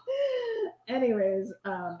 Anyways,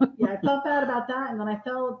 yeah, I felt bad about that, and then I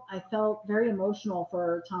felt very emotional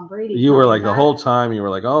for Tom Brady. You were like the whole time. You were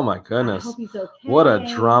like, "Oh my goodness, I hope he's okay. What a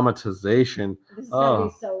dramatization!" This is gonna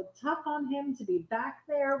be so tough on him to be back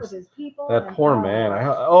there with his people. That poor man.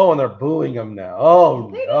 And they're booing him now.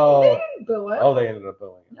 Oh they no, didn't boo him. Oh, they ended up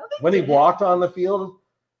booing him. No, when he walked on the field.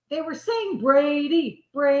 They were saying Brady,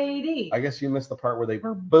 Brady. I guess you missed the part where they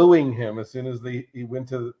were booing him as soon as he went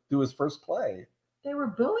to do his first play. They were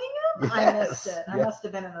booing him? Yes. I missed it. I must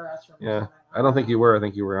have been in the restroom. Yeah. I don't think you were. I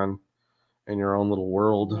think you were in your own little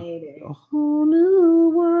world. Maybe. A whole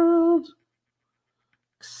new world.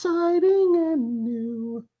 Exciting and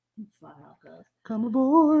new. That's not how it goes. Come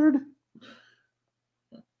aboard.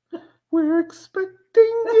 We're expecting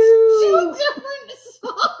you. Two different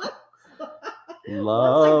songs.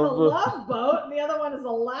 Love. One's like the Love Boat, and the other one is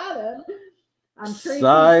Aladdin.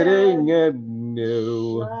 Exciting and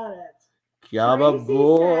new. Shut it. Come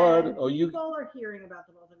aboard. Said, people are hearing about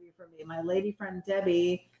the both of you from me. My lady friend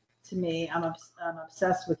Debbie, to me, I'm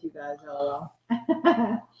obsessed with you guys. LOL.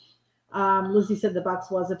 Lucy said the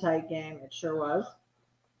Bucks was a tight game. It sure was.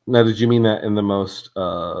 Now, did you mean that in the most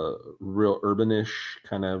real urbanish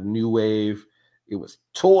kind of new wave? It was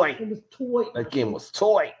toy. It was toy. That game was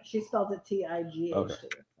toy. She spelled it T-I-G-H. Okay.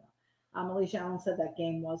 Alicia Allen said that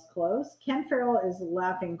game was close. Ken Farrell is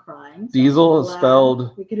laughing, crying. So Diesel is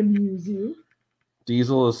spelled. We could amuse you.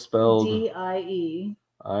 Diesel is spelled D-I-E.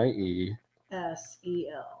 I-E.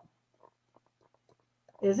 S-E-L.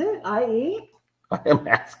 Is it I-E? I am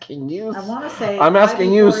asking you. I want to say. I'm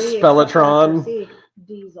asking you, Spellatron.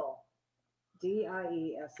 Diesel.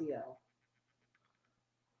 D-I-E-S-E-L.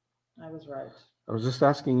 I was right. I was just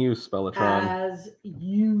asking you, Spellatron. As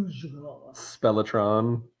usual.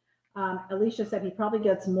 Spellatron. Alicia said he probably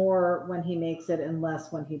gets more when he makes it and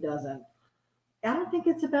less when he doesn't. I don't think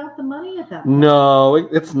it's about the money at that point. No,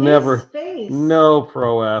 it's never. Face no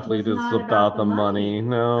pro athlete is about the money.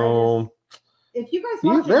 No. If you guys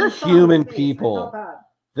watch they're human people.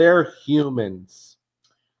 They're humans.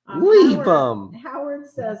 Leave them. Howard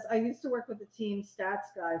says, I used to work with the team stats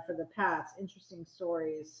guy for the Pats. Interesting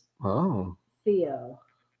stories. Oh. Theo.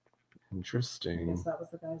 Interesting. I guess that was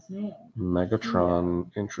the guy's name.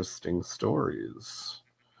 Megatron, Theo. Interesting stories.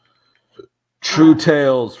 True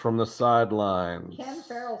tales from the sidelines. Ken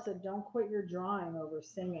Farrell said, don't quit your drawing over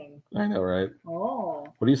singing. I know, right? Oh.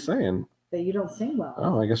 What are you saying? That you don't sing well.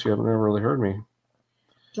 Oh, I guess you haven't ever really heard me.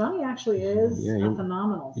 Johnny actually is a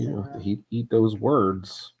phenomenal singer. You have to eat those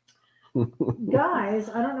words. Guys,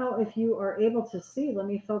 I don't know if you are able to see. Let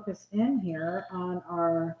me focus in here on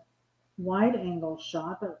our wide angle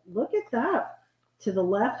shot. But look at that. To the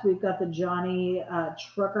left, we've got the Johnny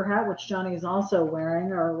trucker hat, which Johnny is also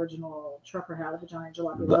wearing, our original trucker hat with the Johnny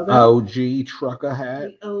Jalopy logo. The OG trucker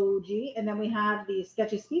hat. The OG. And then we have the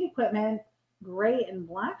Sketchy Speed Equipment gray and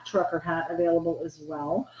black trucker hat available as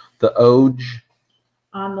well. The OG.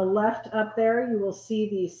 On the left up there, you will see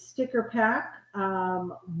the sticker pack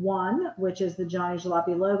 1, which is the Johnny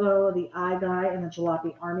Jalopy logo, the eye guy, and the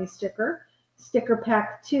Jalopy Army sticker. Sticker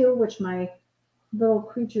pack 2, which my little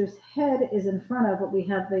creature's head is in front of, but we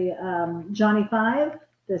have the Johnny 5,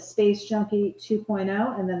 the Space Junkie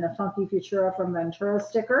 2.0, and then the Funky Futura from Ventura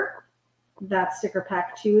sticker. That's sticker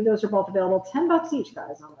pack 2. Those are both available. $10 each,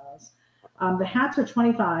 guys, on those. The hats are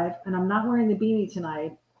 $25, and I'm not wearing the beanie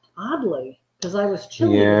tonight, oddly, because I was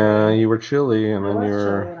chilly. Yeah, you were chilly, and then you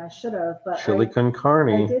were chilly, and I should have, but chili con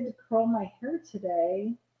carne. I did curl my hair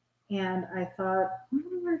today, and I thought, I'm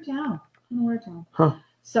going to wear it down. Huh.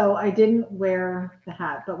 So I didn't wear the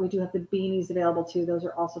hat, but we do have the beanies available too. Those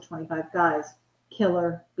are also 25. Guys,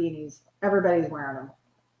 killer beanies. Everybody's wearing them.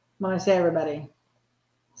 When I say everybody,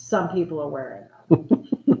 some people are wearing them.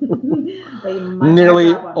 They might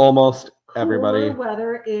Nearly almost everybody. Cooler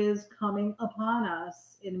weather is coming upon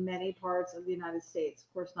us in many parts of the United States.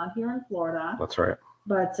 Of course, not here in Florida. That's right.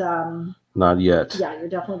 But not yet. Yeah, you're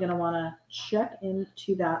definitely going to want to check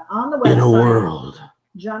into that on the website. In a world.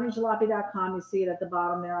 johnnyjalopy.com. You see it at the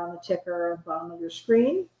bottom there on the ticker, bottom of your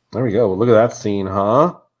screen. There we go. Look at that scene,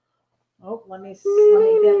 huh? Oh, let me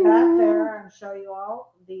get back there and show you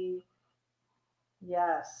all the.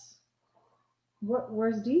 Yes.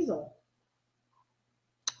 Where's Diesel?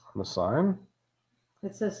 On the sign?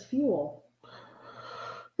 It says fuel.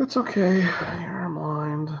 It's okay. Never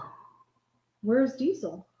mind. Where's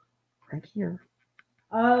Diesel? Right here.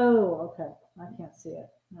 Oh, okay. I can't see it.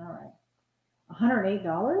 All right.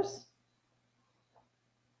 $108?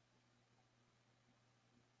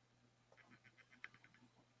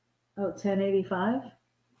 Oh, $10.85?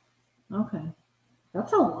 Okay.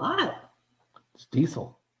 That's a lot. It's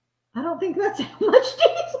diesel. I don't think that's how much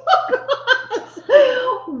diesel costs.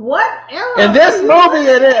 What era? In this movie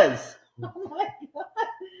it is. Oh my God.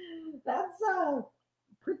 That's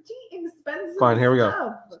pretty expensive. Fine, here we go.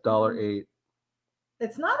 Stuff. It's $1.08.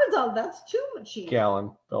 It's not $1. That's too cheap.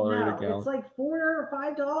 Gallon. $1.08 a gallon. It's like $4 or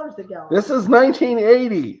 $5 a gallon. This is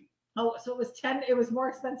 1980. Oh, so it was 10. It was more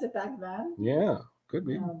expensive back then. Yeah, could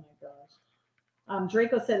be. Oh my gosh.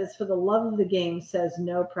 Draco said it's for the love of the game. Says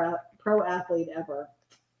no pro athlete ever.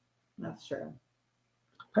 That's true.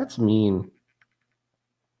 That's mean.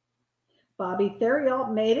 Bobby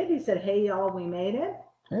Theriault made it. He said, "Hey y'all, we made it."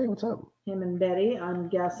 Hey, what's up? Him and Betty, I'm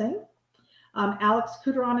guessing. Alex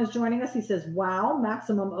Kuteron is joining us. He says, "Wow,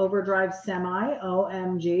 Maximum Overdrive Semi,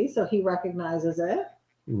 OMG." So he recognizes it.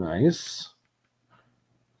 Nice.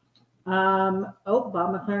 Bob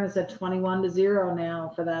McLaren said 21-0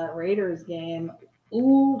 now for that Raiders game.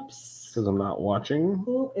 Oops. Because I'm not watching.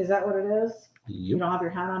 Oop, is that what it is? Yep. You don't have your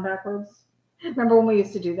hat on backwards? Remember when we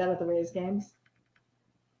used to do that at the Rays games?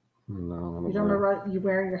 No. You don't remember you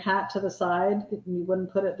wearing your hat to the side? You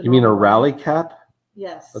wouldn't put it. You mean a rally cap?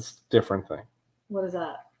 Yes. That's a different thing. What is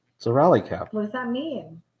that? It's a rally cap. What does that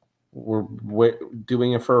mean? We're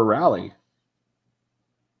doing it for a rally.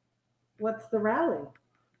 What's the rally?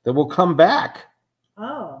 Then we'll come back.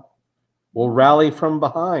 Oh. We'll rally from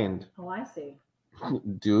behind. Oh, I see.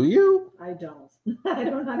 Do you? I don't. I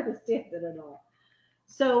don't understand it at all.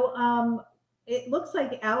 So it looks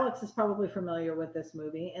like Alex is probably familiar with this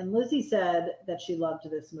movie. And Lizzie said that she loved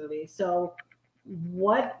this movie. So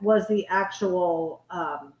what was the actual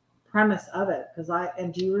premise of it?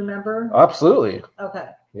 And do you remember? Absolutely. Okay.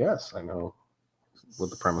 Yes, I know what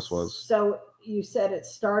the premise was. So you said it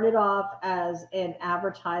started off as an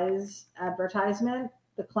advertisement,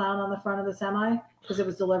 the clown on the front of the semi, because it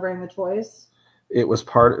was delivering the toys. It was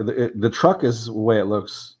part of the truck is the way it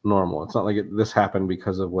looks normal. It's not like this happened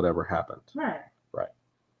because of whatever happened. Right. Right.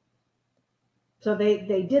 So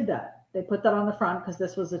they did that. They put that on the front because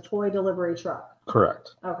this was a toy delivery truck.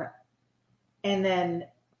 Correct. Okay. And then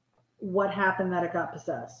what happened that it got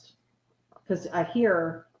possessed? Because I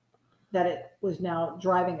hear that it was now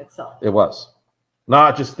driving itself. It was.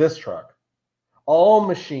 Not just this truck. All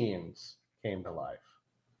machines came to life.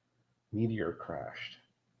 Meteor crashed.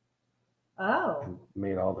 Oh. And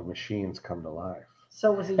made all the machines come to life.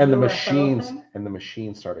 So was it and the UFO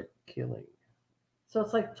machines started killing. So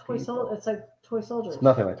it's like toy soldiers. It's like toy soldiers. It's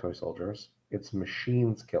nothing like toy soldiers. It's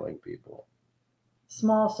machines killing people.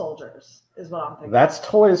 Small soldiers is what I'm thinking. That's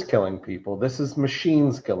toys killing people. This is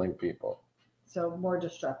machines killing people. So more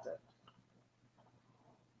destructive.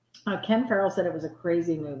 Ken Farrell said it was a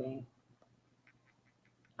crazy movie.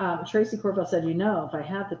 Tracy Corville said, if I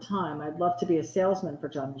had the time, I'd love to be a salesman for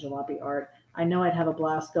Johnny Jalopy Art. I know I'd have a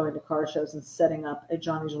blast going to car shows and setting up a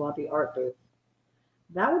Johnny Jalopy Art booth.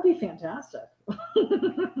 That would be fantastic.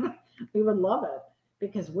 We would love it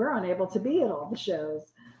because we're unable to be at all the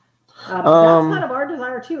shows. That's kind of our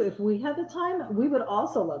desire too. If we had the time, we would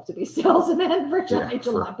also love to be salesmen for Johnny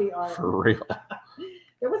Jalopy Art. For real.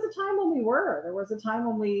 There was a time when we were. There was a time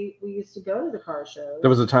when we used to go to the car shows. There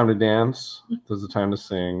was a time to dance. There was a time to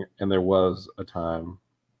sing, and there was a time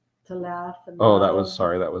to laugh. And that was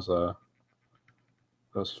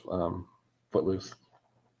Footloose.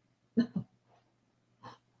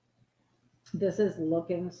 This is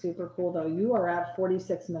looking super cool, though. You are at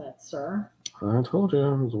 46 minutes, sir. I told you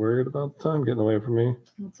I was worried about the time getting away from me.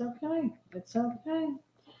 It's okay. It's okay.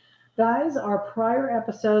 Guys, our prior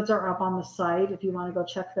episodes are up on the site if you want to go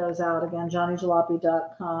check those out. Again,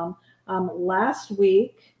 johnnyjalopy.com. Last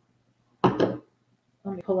week, let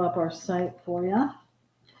me pull up our site for you.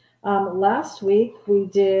 Last week, we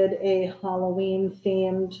did a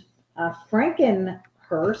Halloween-themed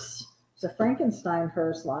Frankenhearse. It's a Frankenstein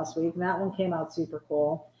hearse last week, and that one came out super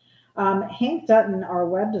cool. Hank Dutton, our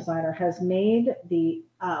web designer, has made the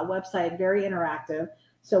website very interactive.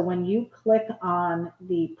 So when you click on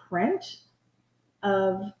the print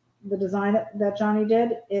of the design that Johnny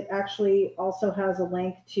did, it actually also has a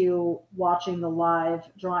link to watching the live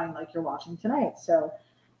drawing like you're watching tonight. So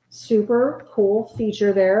super cool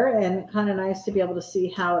feature there, and kind of nice to be able to see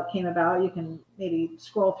how it came about. You can maybe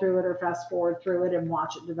scroll through it or fast forward through it and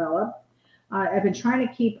watch it develop. I've been trying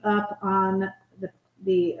to keep up on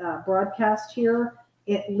the broadcast here,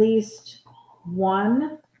 at least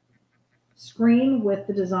one screen with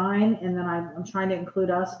the design, and then I'm trying to include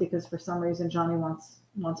us because for some reason Johnny wants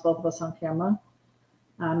both of us on camera,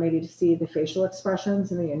 maybe to see the facial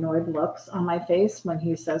expressions and the annoyed looks on my face when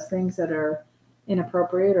he says things that are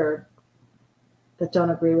inappropriate or that don't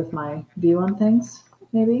agree with my view on things,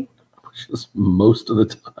 maybe. Just most of the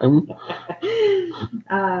time.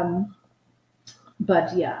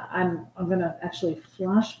 But yeah, I'm gonna actually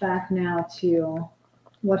flash back now to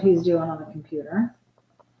what he's doing on the computer.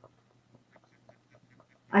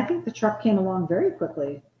 I think the truck came along very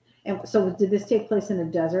quickly. And so did this take place in a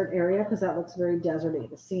desert area? Because that looks very deserty.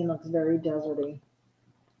 The scene looks very deserty.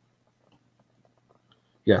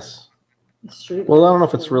 Yes. The street. Well, I don't know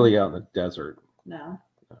if it's really out in the desert. No.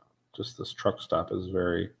 Just this truck stop is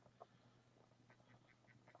very...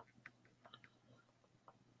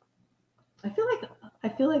 I feel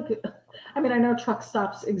like, I mean, I know truck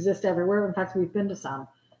stops exist everywhere. In fact, we've been to some,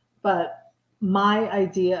 but my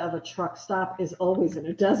idea of a truck stop is always in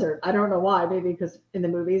a desert. I don't know why. Maybe because in the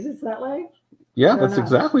movies it's that way. Yeah, that's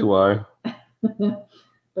exactly why. But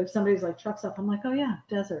if somebody's like truck stop, I'm like, oh yeah,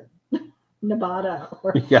 desert, Nevada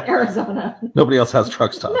or Arizona. Nobody else has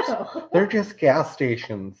truck stops. No. They're just gas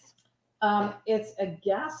stations. It's a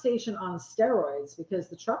gas station on steroids because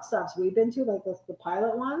the truck stops we've been to, like the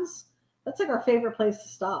pilot ones, that's like our favorite place to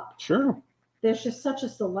stop. Sure. There's just such a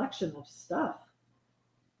selection of stuff.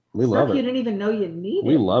 We love it. You didn't even know you needed.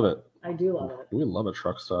 We love it. I do love it. We love a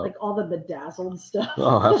truck stop. Like all the bedazzled stuff.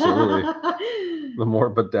 Oh, absolutely. The more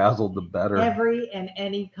bedazzled, the better. Every and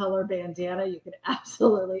any color bandana you could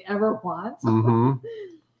absolutely ever want.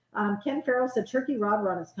 Mm-hmm. Ken Farrell said Turkey Rod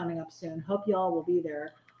Run is coming up soon. Hope y'all will be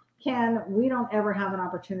there. Ken, we don't ever have an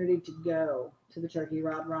opportunity to go to the Turkey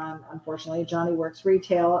Rod Run. Unfortunately, Johnny works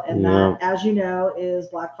retail, and that, as you know, is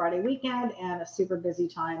Black Friday weekend and a super busy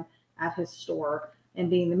time at his store. And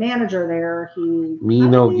being the manager there, he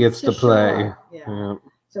gets to play. Yeah.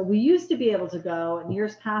 So we used to be able to go, and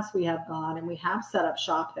years past we have gone, and we have set up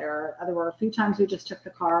shop there. There were a few times we just took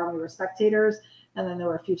the car and we were spectators. And then there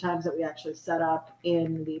were a few times that we actually set up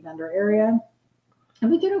in the vendor area,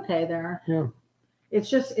 and we did okay there. Yeah.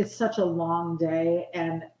 It's such a long day.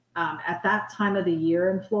 And at that time of the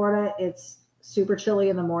year in Florida, it's super chilly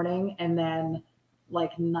in the morning and then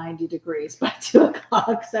like 90 degrees by 2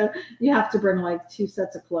 o'clock. So you have to bring like 2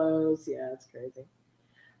 sets of clothes. Yeah, it's crazy.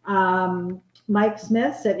 Mike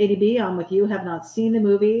Smith said, ity-B, I'm with you. Have not seen the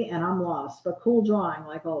movie and I'm lost, but cool drawing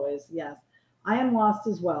like always. Yes, I am lost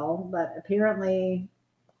as well, but apparently,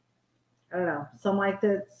 I don't know. Some liked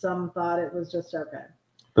it. Some thought it was just okay.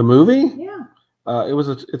 The movie? Yeah.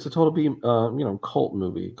 It's a total B, cult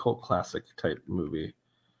movie, cult classic type movie.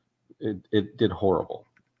 It did horrible.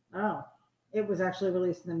 Oh, it was actually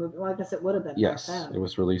released in the movie. Well, I guess it would have been. Yes, it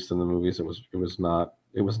was released in the movies. It was not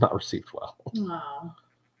received well. Oh.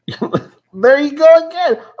 There you go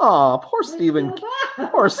again. Oh, poor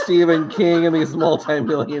Stephen King and these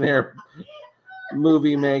multi-millionaire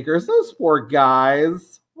movie makers. Those poor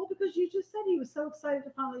guys. Well, because you just said he was so excited to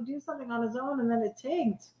finally do something on his own, and then it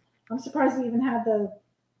tanked. I'm surprised he even had the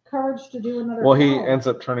courage to do another. Well, film. he ends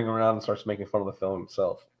up turning around and starts making fun of the film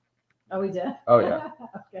himself. Oh, he did? Oh, yeah.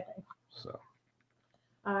 Okay. So,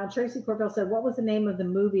 Tracy Corkell said, what was the name of the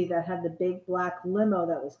movie that had the big black limo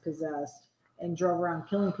that was possessed and drove around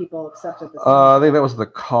killing people except at the I think that was the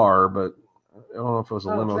car, but I don't know if it was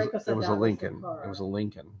a limo. Draco said It was a Lincoln. It was a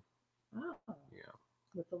Lincoln. Oh. Yeah.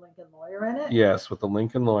 With the Lincoln lawyer in it? Yes, with the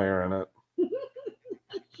Lincoln lawyer in it.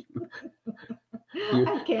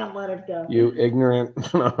 I can't let it go. You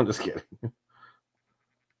ignorant. No, I'm just kidding.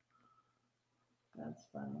 That's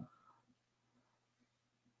funny.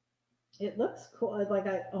 It looks cool. Like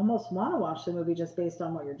I almost want to watch the movie just based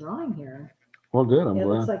on what you're drawing here. Well, good. I'm glad. It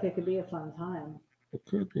looks like it could be a fun time. It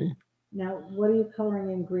could be. Now, what are you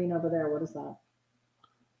coloring in green over there? What is that?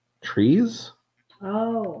 Trees?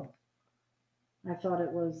 Oh. I thought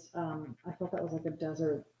it was I thought that was like a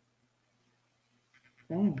desert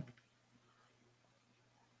thing.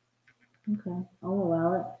 Okay, I'll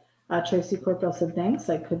allow it. Tracy Corkell said thanks.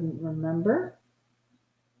 I couldn't remember.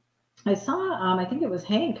 I saw I think it was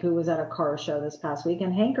Hank who was at a car show this past week.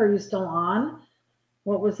 And Hank, are you still on?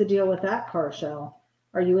 What was the deal with that car show?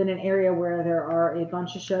 Are you in an area where there are a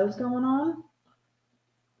bunch of shows going on?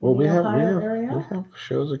 Well, we have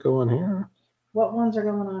shows that go on here. What ones are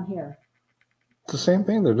going on here? It's the same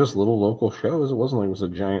thing. They're just little local shows. It wasn't like it was a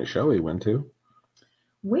giant show he went to.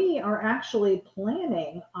 We are actually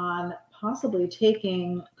planning on possibly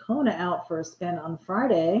taking Kona out for a spin on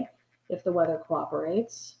Friday if the weather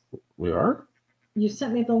cooperates. We are? You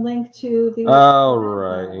sent me the link to the... Oh,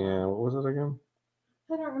 right. Yeah. What was it again?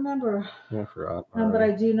 I don't remember. Yeah, I forgot. But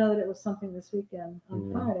I do know that it was something this weekend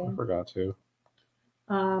on Friday. I forgot to.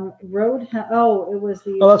 It was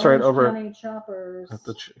the that's right, Orange County Choppers.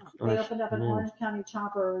 They opened up an Orange County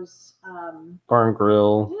Choppers Barn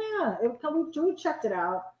Grill. Yeah, we checked it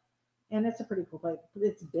out, and it's a pretty cool place.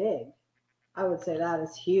 It's big. I would say that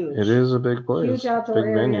is huge. It is a big place. Huge outdoor big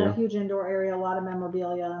area, venue. Huge indoor area, a lot of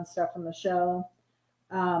memorabilia and stuff from the show.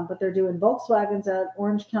 But they're doing Volkswagens at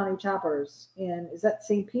Orange County Choppers is that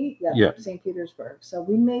St. Pete? Yeah, St. Petersburg. So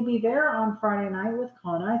we may be there on Friday night with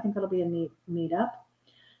Kona. I think it'll be a neat meetup.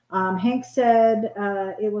 Hank said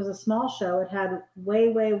it was a small show. It had way,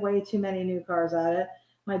 way, way too many new cars at it.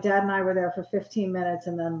 My dad and I were there for 15 minutes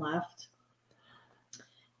and then left.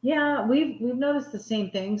 Yeah, we've noticed the same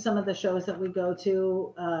thing. Some of the shows that we go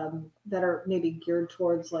to that are maybe geared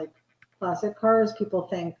towards like classic cars, people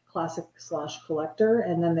think classic/collector,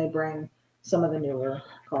 and then they bring some of the newer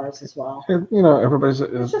cars as well. And, everybody's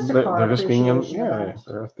they're just being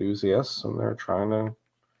they're enthusiasts and they're trying to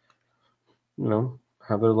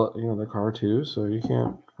have their car too. So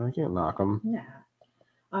I can't knock them. Yeah.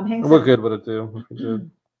 What good would it do if you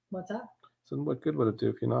did? What's that? So what good would it do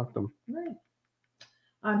if you knocked them? Right.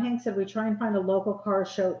 Hank said we try and find a local car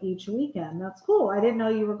show each weekend. That's cool. I didn't know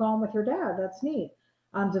you were going with your dad. That's neat.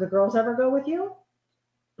 Do the girls ever go with you?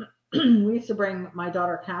 We used to bring my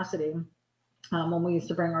daughter Cassidy when we used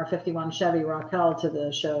to bring our 51 Chevy Raquel to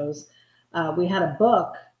the shows. We had a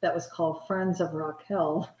book that was called Friends of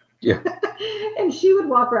Raquel. Yeah. And she would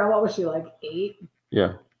walk around. What was she, like 8?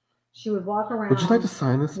 Yeah. She would walk around. Would you like to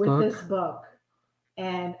sign this with book? This book.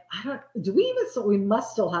 And we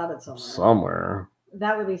must still have it somewhere. Somewhere.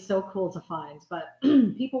 That would be so cool to find. But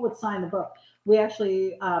people would sign the book. We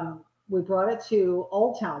actually, we brought it to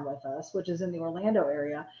Old Town with us, which is in the Orlando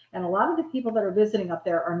area. And a lot of the people that are visiting up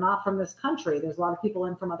there are not from this country. There's a lot of people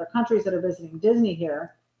in from other countries that are visiting Disney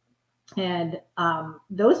here. And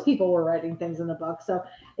those people were writing things in the book. So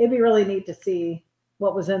it'd be really neat to see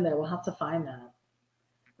what was in there. We'll have to find that.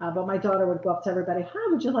 But my daughter would go up to everybody,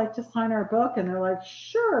 hi, would you like to sign our book? And they're like,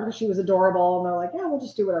 sure, because she was adorable. And they're like, yeah, we'll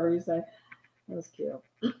just do whatever you say. It was cute.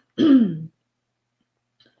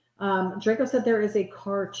 Draco said there is a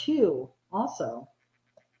car 2 also.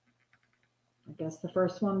 I guess the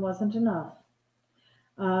first one wasn't enough.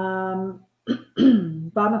 Bob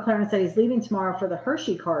McLaren said he's leaving tomorrow for the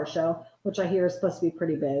Hershey car show, which I hear is supposed to be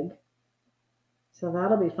pretty big. So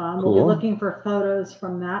that'll be fun. Cool. We'll be looking for photos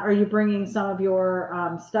from that. Are you bringing some of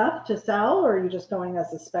your stuff to sell, or are you just going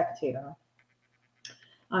as a spectator?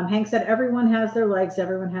 Hank said everyone has their likes,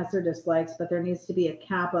 everyone has their dislikes, but there needs to be a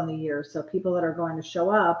cap on the year so people that are going to show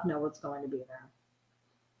up know what's going to be there.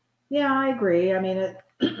 Yeah, I agree. I mean,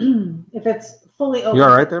 if it's fully open. You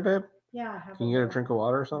all right there, babe? Yeah. I have Can you get a drink of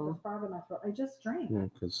water or something? I just drank. Yeah,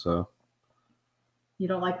 because you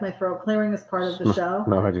don't like my throat clearing as part of the show?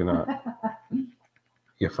 No, I do not.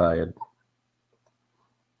 You're fired.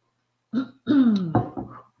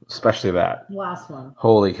 Especially that. Last one.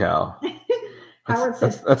 Holy cow. Howard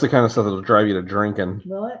said, that's the kind of stuff that'll drive you to drinking.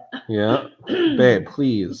 Will it? Yeah. Babe,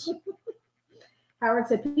 please. Howard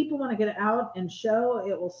said, people want to get out and show.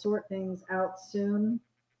 It will sort things out soon.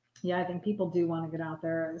 Yeah, I think people do want to get out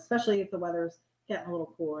there, especially if the weather's getting a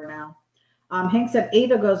little cooler now. Hank said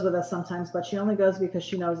Ava goes with us sometimes, but she only goes because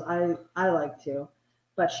she knows I like to,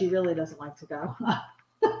 but she really doesn't like to go.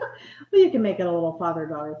 Well, you can make it a little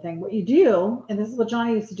father-daughter thing. What you do, and this is what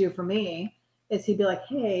Johnny used to do for me, is he'd be like,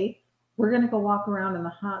 hey, we're going to go walk around in the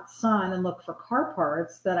hot sun and look for car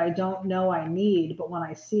parts that I don't know I need, but when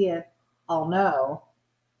I see it, I'll know.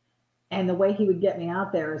 And the way he would get me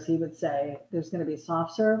out there is he would say, there's going to be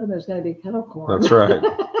soft serve and there's going to be kettle corn. That's right.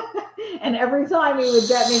 And every time he would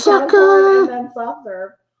get me kettle corn and then soft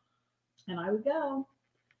serve. And I would go.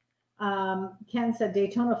 Ken said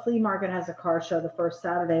Daytona Flea Market has a car show the first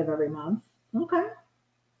Saturday of every month. Okay.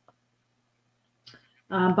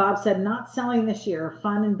 Bob said not selling this year,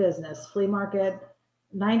 fun and business. Flea market,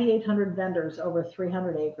 9,800 vendors over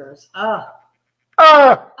 300 acres. How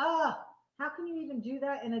can you even do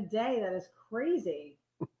that in a day? That is crazy.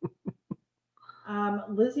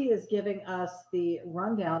 Lizzie is giving us the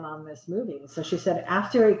rundown on this movie. So she said,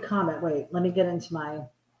 after a comet, wait, let me get into my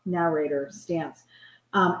narrator stance.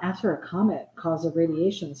 After a comet caused a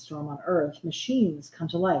radiation storm on Earth, machines come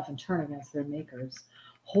to life and turn against their makers.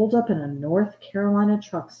 Holed up in a North Carolina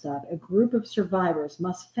truck stop, a group of survivors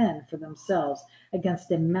must fend for themselves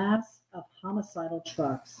against a mass of homicidal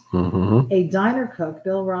trucks. Mm-hmm. A diner cook,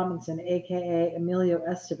 Bill Robinson, a.k.a. Emilio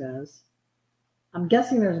Estevez. I'm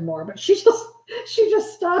guessing there's more, but she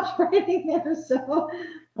just stopped writing there, so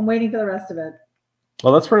I'm waiting for the rest of it.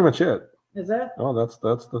 Well, that's pretty much it. Is it? Oh, that's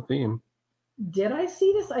the theme. Did I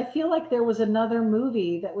see this? I feel like there was another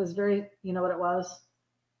movie that was very, you know what it was?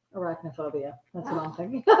 Arachnophobia. That's what I'm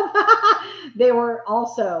thinking. They were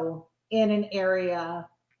also in an area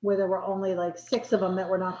where there were only like 6 of them that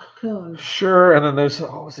were not cocooned. Sure, and then there's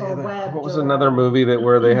what was another movie that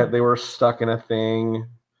where they were stuck in a thing?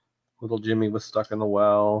 Little Jimmy was stuck in the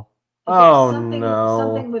well.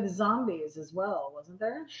 Something with zombies as well, wasn't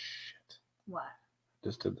there? Shit. What?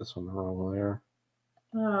 Just did this one the wrong way.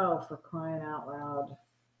 Oh, for crying out loud.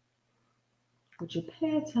 Would you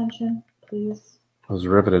pay attention, please? I was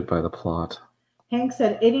riveted by the plot. Hank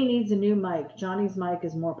said, Itty needs a new mic. Johnny's mic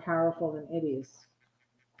is more powerful than Itty's.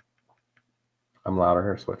 I'm louder.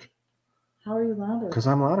 Here, switch. How are you louder? Because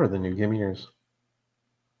I'm louder than you. Give me yours.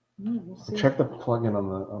 We'll see. Check the plug-in on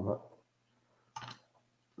the...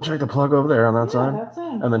 Check the plug over there on that side. That's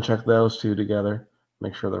in. And then check those two together.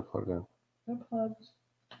 Make sure they're plugged in. They're plugged.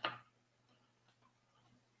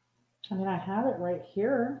 I mean, I have it right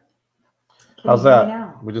here. How's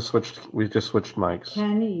that? We just switched mics.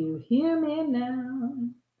 Can you hear me now?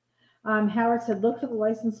 Howard said, look for the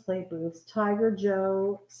license plate booths. Tiger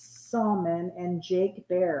Joe, Salmon, and Jake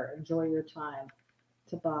Bear. Enjoy your time.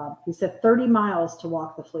 To Bob. He said 30 miles to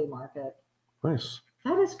walk the flea market. Nice.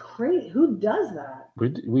 That is crazy. Who does that?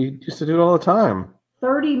 We used to do it all the time.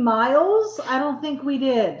 30 miles? I don't think we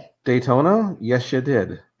did. Daytona? Yes, you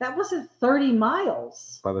did. That wasn't 30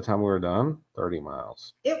 miles. By the time we were done, 30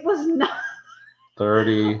 miles. It was not.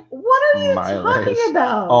 30 What are you talking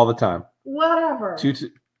about? All the time. Whatever.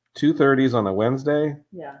 2:30s on a Wednesday.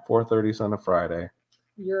 Yeah. 4:30s on a Friday.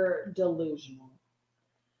 You're delusional.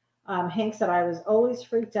 Hank said, I was always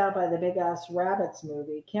freaked out by the Big Ass Rabbits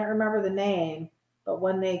movie. Can't remember the name, but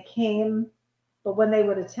when they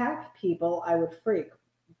would attack people, I would freak.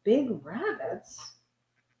 Big Rabbits?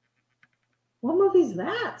 What movie's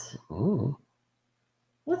that? Ooh.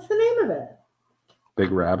 What's the name of it?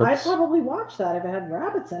 Big Rabbits? I'd probably watch that if it had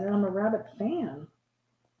rabbits in it. I'm a rabbit fan.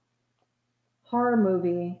 Horror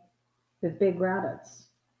movie with big rabbits.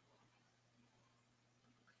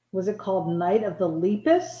 Was it called Night of the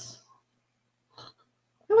Lepus?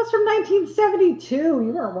 It was from 1972.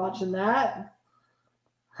 You weren't watching that.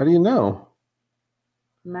 How do you know?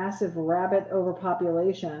 Massive rabbit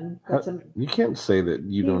overpopulation. You can't say that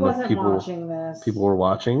you don't know people watching this. People were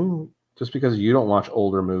watching just because you don't watch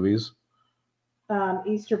older movies.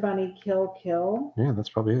 Easter Bunny Kill Kill. Yeah, that's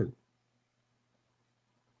probably it.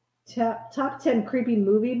 Top 10 creepy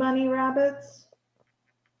movie bunny rabbits.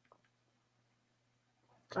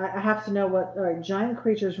 I have to know what. All right, giant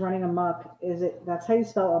creatures running amok. That's how you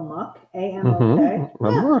spell amok? A-M-O-K.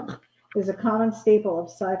 Amok is a common staple of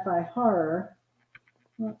sci-fi horror.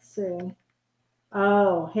 Let's see.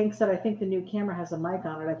 Oh, Hank said, I think the new camera has a mic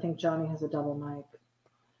on it. I think Johnny has a double mic.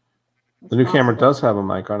 The new camera does have a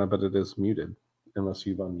mic on it, but it is muted, unless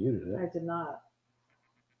you've unmuted it. I did not.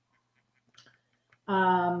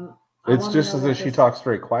 It's just as if she talks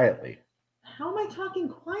very quietly. How am I talking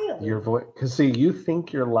quietly? Your voice, because see, you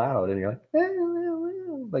think you're loud, and you're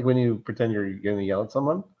like when you pretend you're going to yell at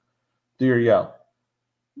someone. Do your yell.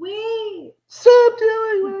 Wait. Stop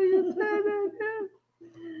doing what you said.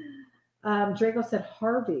 Draco said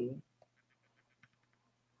Harvey.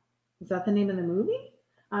 Is that the name of the movie?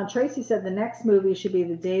 Tracy said the next movie should be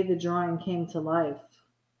The Day the Drawing Came to Life.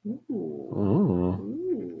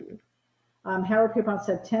 Ooh. Howard Pierpont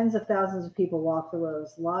said tens of thousands of people walk the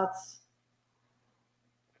roads. Lots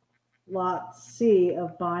C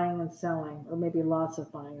of buying and selling, or maybe lots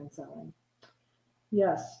of buying and selling.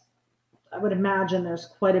 Yes, I would imagine there's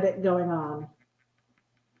quite a bit going on.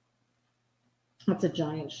 That's a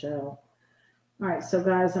giant show. All right, so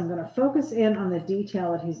guys, I'm going to focus in on the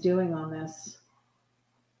detail that he's doing on this.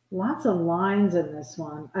 Lots of lines in this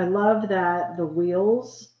one. I love that the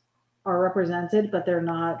wheels are represented, but they're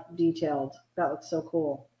not detailed. That looks so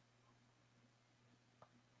cool.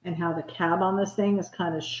 And how the cab on this thing is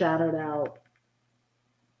kind of shadowed out.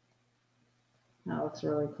 That looks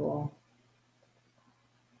really cool.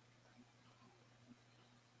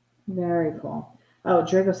 Very cool. Oh,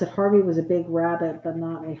 Draco said Harvey was a big rabbit, but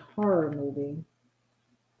not a horror movie.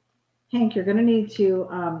 Hank, you're going to need to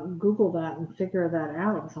Google that and figure that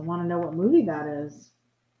out, because I want to know what movie that is.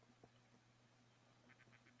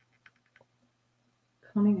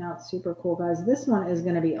 Coming out super cool, guys. This one is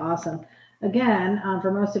going to be awesome. Again,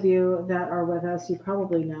 for most of you that are with us, you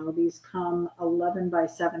probably know these come 11 by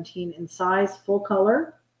 17 in size, full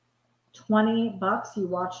color, $20. You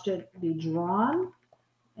watched it be drawn,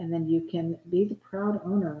 and then you can be the proud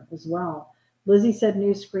owner as well. Lizzie said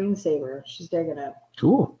new screensaver. She's digging it.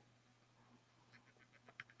 Cool.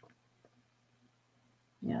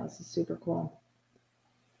 Yeah, this is super cool.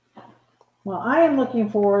 Well, I am looking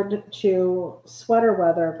forward to sweater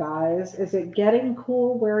weather, guys. Is it getting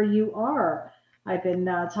cool where you are? I've been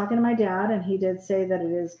talking to my dad, and he did say that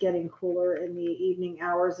it is getting cooler in the evening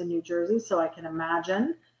hours in New Jersey, so I can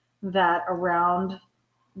imagine that around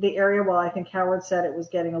the area, well, I think Howard said it was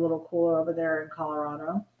getting a little cooler over there in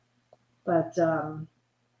Colorado. But,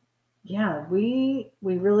 yeah, we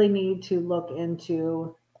really need to look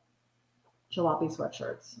into jalopy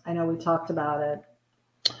sweatshirts. I know we talked about it.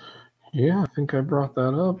 Yeah, I think I brought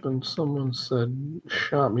that up, and someone said,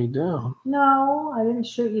 shot me down. No, I didn't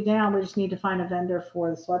shoot you down. We just need to find a vendor for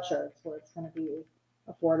the sweatshirts where it's going to be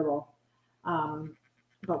affordable.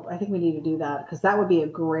 But I think we need to do that, because that would be a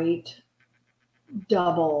great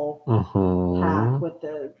double pack with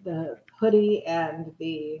the hoodie and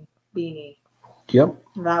the beanie. Yep.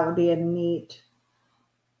 That would be a neat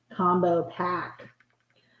combo pack.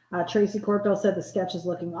 Tracy Corpel said the sketch is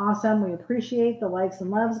looking awesome. We appreciate the likes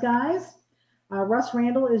and loves, guys. Russ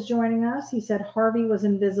Randall is joining us. He said Harvey was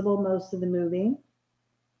invisible most of the movie.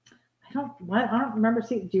 I don't remember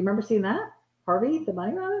seeing. Do you remember seeing that? Harvey, the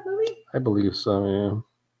Bunny Rabbit movie? I believe so,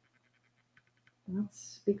 yeah.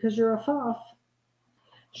 That's because you're a foff.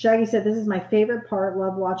 Shaggy said, this is my favorite part.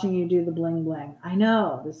 Love watching you do the bling bling. I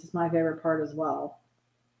know. This is my favorite part as well,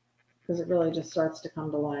 because it really just starts to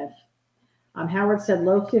come to life. Howard said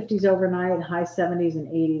low 50s overnight, high 70s and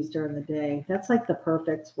 80s during the day. That's like the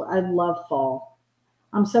perfect. I love fall.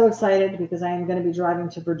 I'm so excited because I am going to be driving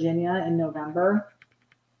to Virginia in November.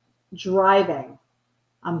 Driving.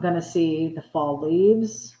 I'm going to see the fall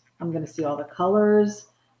leaves. I'm going to see all the colors.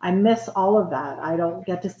 I miss all of that. I don't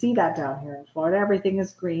get to see that down here in Florida. Everything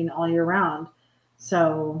is green all year round.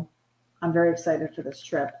 So I'm very excited for this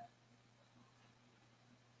trip.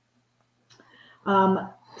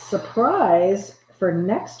 Surprise for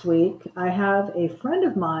next week, I have a friend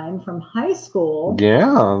of mine from high school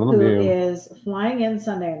who is flying in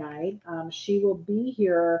Sunday night. She will be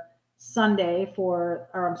here she'll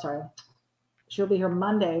be here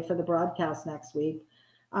Monday for the broadcast next week.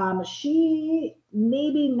 She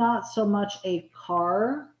maybe not so much a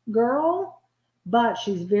car girl, but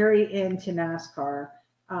she's very into NASCAR.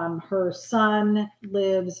 Her son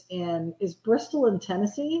is Bristol in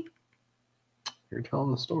Tennessee? You're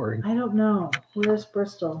telling the story. I don't know. Where's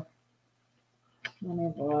Bristol? Let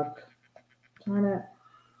me look.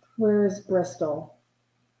 Where's Bristol?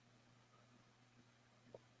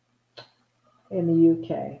 In the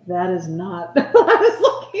UK. That is not what I was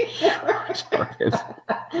looking for.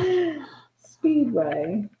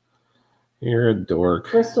 Speedway. You're a dork.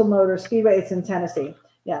 Bristol Motor Speedway. It's in Tennessee.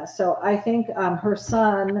 Yeah, so I think her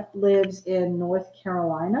son lives in North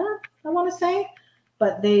Carolina, I want to say.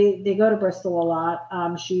 But they go to Bristol a lot.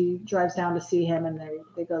 She drives down to see him, and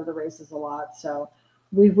they go to the races a lot. So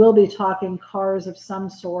we will be talking cars of some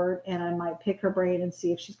sort, and I might pick her brain and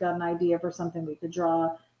see if she's got an idea for something we could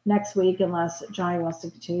draw next week, unless Johnny wants to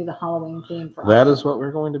continue the Halloween theme for that is what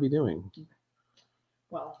we're going to be doing.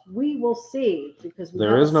 Well, we will see, because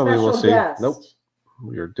there is no we will see. Guest. Nope.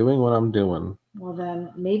 We are doing what I'm doing. Well,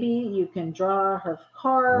 then maybe you can draw her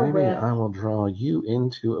car. Maybe I will draw you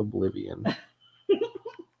into oblivion.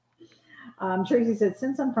 Tracy said,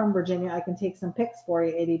 since I'm from Virginia, I can take some pics for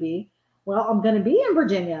you, ity-B. Well, I'm going to be in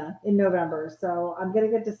Virginia in November, so I'm going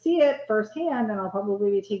to get to see it firsthand, and I'll probably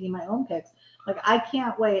be taking my own pics. Like, I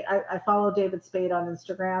can't wait. I follow David Spade on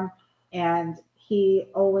Instagram, and he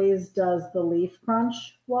always does the leaf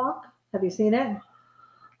crunch walk. Have you seen it?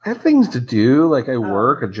 I have things to do. Like, I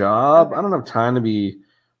work a job. Okay. I don't have time to be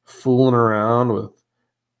fooling around with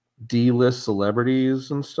D-list celebrities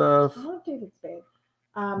and stuff. I love David Spade.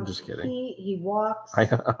 I'm just kidding. He walks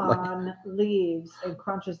on leaves and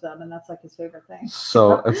crunches them, and that's like his favorite thing.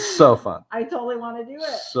 So it's so fun. I totally want to do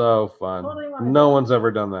it. So fun. Totally no one's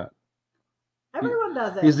ever done that. Everyone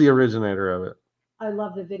does it. He's the originator of it. I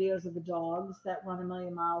love the videos of the dogs that run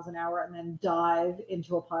 1,000,000 miles an hour and then dive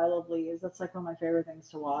into a pile of leaves. That's like one of my favorite things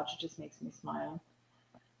to watch. It just makes me smile.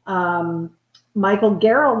 Michael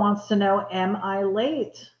Garrow wants to know, am I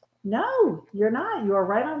late? No, you're not. You are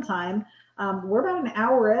right on time. We're about an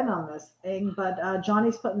hour in on this thing, but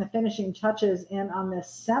Johnny's putting the finishing touches in on this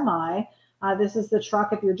semi. This is the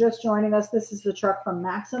truck. If you're just joining us, this is the truck from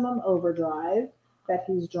Maximum Overdrive that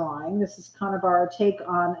he's drawing. This is kind of our take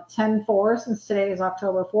on 10/4, since today is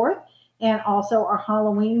October 4th, and also our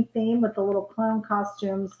Halloween theme with the little clown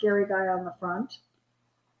costume, scary guy on the front.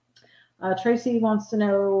 Tracy wants to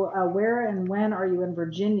know, where and when are you in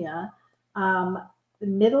Virginia? The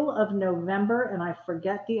middle of November, and I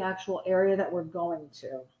forget the actual area that we're going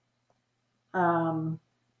to. I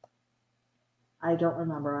don't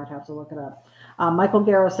remember. I'd have to look it up. Michael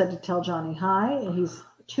Garrow said to tell Johnny hi. He's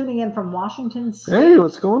tuning in from Washington State. Hey,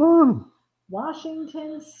 what's going on?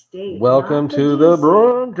 Washington State. Welcome to the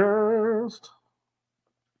broadcast.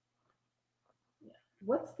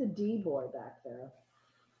 What's the D-boy back there?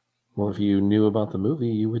 Well, if you knew about the movie,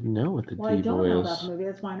 you would know what the D-boy is. I don't know about the movie.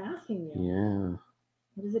 That's why I'm asking you. Yeah.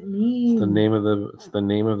 What does it mean? It's the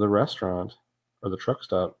name of the restaurant or the truck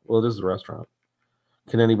stop. Well, it is the restaurant.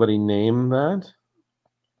 Can anybody name that?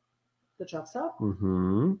 The truck stop?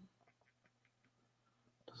 Mm-hmm.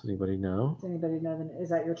 Does anybody know? Does anybody know? Is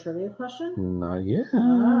that your trivia question? Not yet.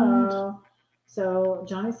 Oh. So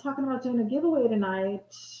Johnny's talking about doing a giveaway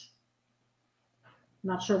tonight.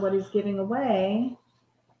 Not sure what he's giving away.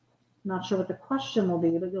 Not sure what the question will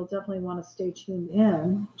be, but you'll definitely want to stay tuned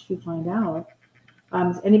in to find out.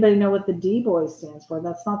 Does anybody know what the D-boy stands for?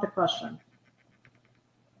 That's not the question.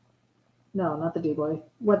 No, not the D-boy.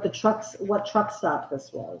 What truck stop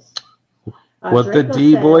this was. What Draco the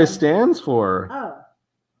D-boy stands for. Oh.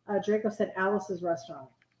 Draco said Alice's Restaurant.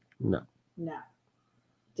 No. No.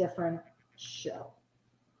 Different show.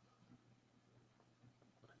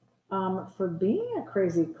 For being a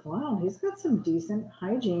crazy clown, he's got some decent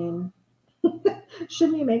hygiene.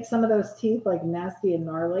 Shouldn't he make some of those teeth like nasty and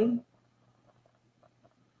gnarly?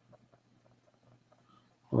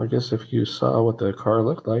 Well, I guess if you saw what the car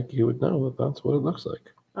looked like, you would know that that's what it looks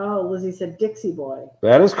like. Oh, Lizzie said Dixie Boy.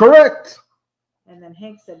 That is correct. And then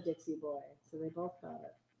Hank said Dixie Boy. So they both got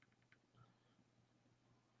it.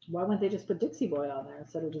 Why wouldn't they just put Dixie Boy on there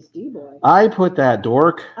instead of just D-Boy? I put that,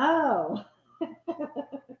 dork. Oh.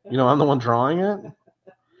 You know, I'm the one drawing it.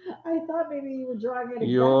 I thought maybe you were drawing it.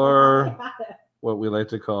 You're what we like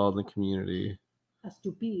to call in the community a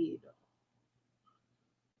stupid.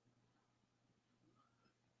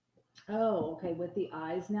 Oh, okay. With the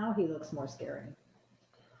eyes now, he looks more scary.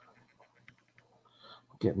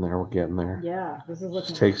 We're getting there. Yeah, this is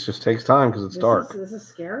looking. Just takes time because it's dark. This is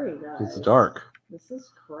scary, guys. It's dark. This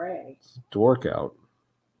is cray. It's dork out.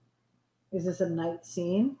 Is this a night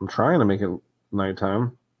scene? I'm trying to make it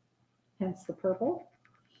nighttime. Hence the purple.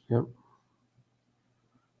 Yep.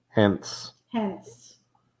 Hence.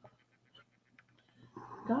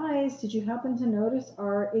 Guys, did you happen to notice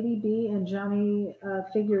our ity-B and Johnny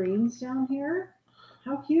figurines down here?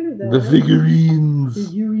 How cute are those? The figurines.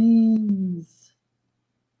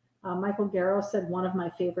 Michael Garrow said one of my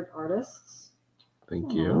favorite artists.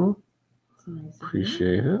 Thank you. Nice.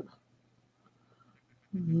 Appreciate it.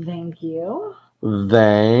 Thank you.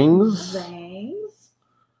 Thanks.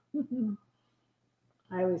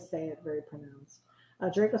 I always say it very pronounced.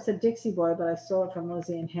 Draco said Dixie Boy, but I stole it from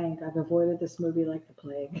Lizzie and Hank. I've avoided this movie like the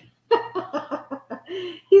plague.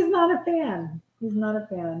 He's not a fan. It's not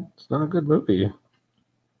a good movie.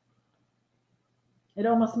 It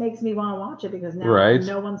almost makes me want to watch it because now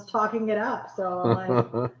no one's talking it up. So I'm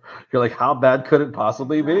like, you're like, how bad could it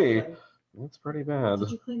possibly be? It's pretty bad. Did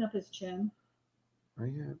you clean up his chin? Not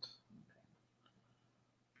yet.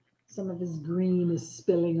 Some of his green is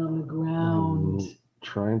spilling on the ground.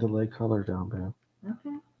 Trying to lay color down, babe.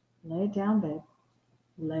 Okay. Lay it down, babe.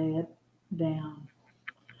 Lay it down.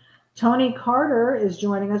 Tony Carter is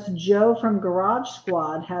joining us. Joe from Garage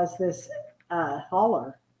Squad has this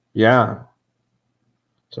hauler. Yeah.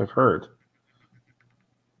 So I've heard.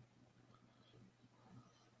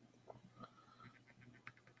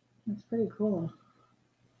 That's pretty cool.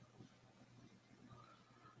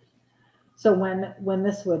 So when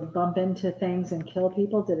this would bump into things and kill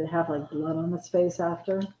people, did it have like blood on its face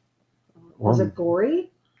after? Was it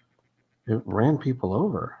gory? It ran people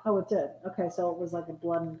over. Oh, it did. Okay, so it was like a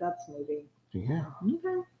blood and guts movie. Yeah.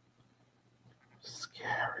 Okay.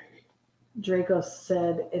 Scary. Draco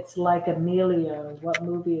said it's like Emilio. What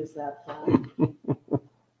movie is that from?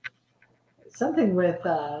 Something with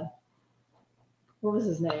what was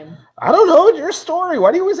his name? I don't know. It's your story. Why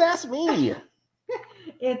do you always ask me?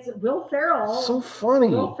 It's Will Ferrell. So funny.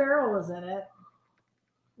 Will Ferrell was in it.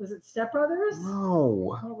 Was it Step Brothers?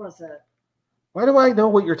 No. What was it? Why do I know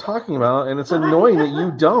what you're talking about? And it's annoying that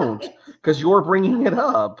you don't, because you're bringing it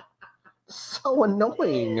up. So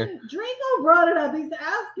annoying. Draco brought it up. He's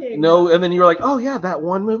asking. No, and then you're like, oh yeah, that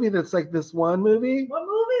one movie that's like this one movie. What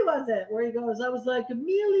movie was it? Where he goes, I was like,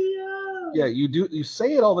 Emilio. Yeah, you do. You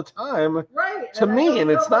say it all the time. Right. To me, and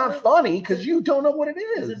it's not funny because you don't know what it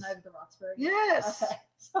is. Is it Night at the Roxbury? Yes. Okay.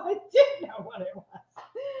 So I did know what it was.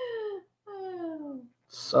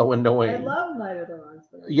 So annoying. I love Night at the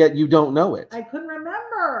Roxbury. Yet you don't know it. I couldn't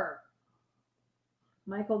remember.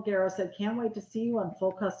 Michael Garrow said, can't wait to see you on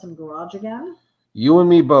Full Custom Garage again. You and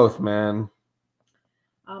me both, man.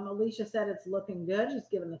 Alicia said it's looking good. Just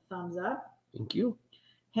giving a thumbs up. Thank you.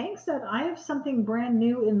 Hank said, I have something brand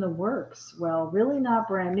new in the works. Well, really not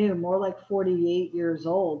brand new. More like 48 years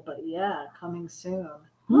old. But yeah, coming soon.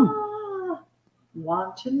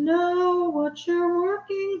 Want to know what you're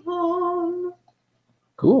working on.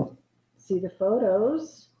 Cool. See the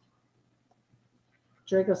photos.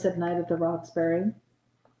 Draco said Night at the Roxbury.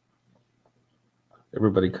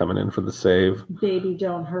 Everybody coming in for the save. Baby,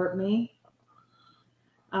 don't hurt me.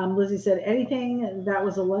 Lizzie said anything that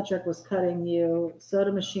was electric was cutting you.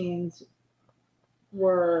 Soda machines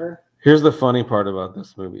were. Here's the funny part about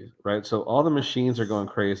this movie, right? So all the machines are going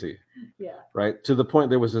crazy. Yeah. Right? To the point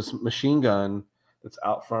there was this machine gun that's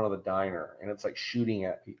out front of the diner and it's like shooting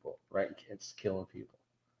at people, right? It's killing people,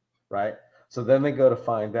 right? So then they go to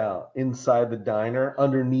find out inside the diner,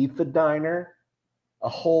 underneath the diner, a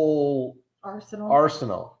whole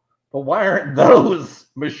arsenal. But why aren't those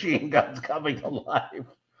machine guns coming to life?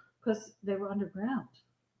 Because they were underground.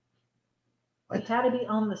 They had to be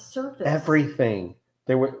on the surface. Everything.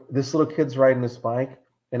 This little kid's riding his bike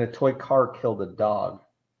and a toy car killed a dog.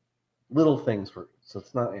 Little things so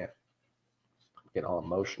it's not get all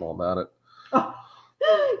emotional about it. Oh,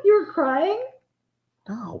 you were crying?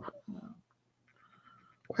 No.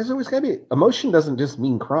 Why is it always gotta be? Emotion doesn't just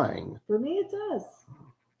mean crying. For me, it does.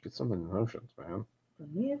 Get some emotions, man. For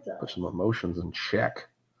me, it does. Put some emotions in check.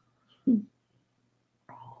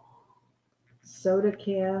 Soda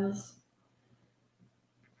cans.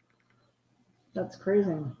 That's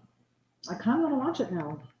crazy. I kind of want to watch it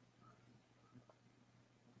now.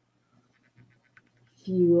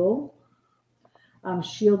 Fuel.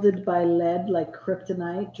 Shielded by lead like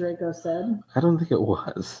kryptonite, Draco said. I don't think it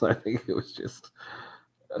was. I think it was just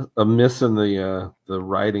a miss in the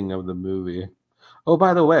writing of the movie. Oh,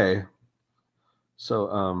 by the way,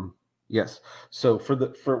 so yes. So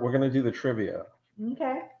we're gonna do the trivia.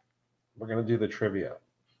 Okay. We're gonna do the trivia.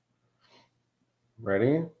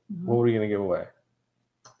 Ready? Mm-hmm. What are we gonna give away?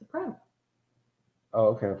 The print. Oh,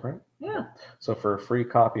 okay, the print. Yeah. So for a free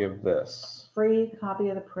copy of this. Free copy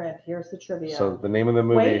of the print. Here's the trivia. So the name of the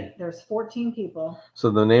movie. Wait, there's 14 people. So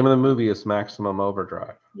the name of the movie is Maximum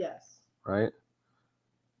Overdrive. Yes. Right?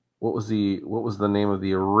 what was the name of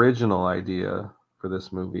the original idea for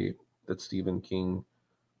this movie that Stephen King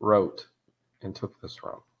wrote and took this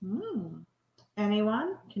from?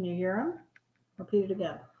 Anyone? Can you hear him? Repeat it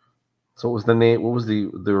again. So what was the name? What was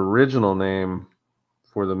the original name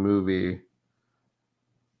for the movie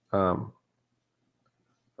of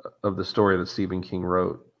the story that Stephen King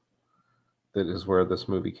wrote? That is where this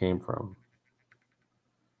movie came from.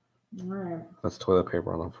 All right. That's toilet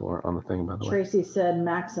paper on the floor on the thing, by the way. Tracy said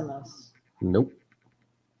Maximus. Nope.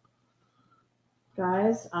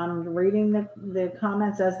 Guys, I'm reading the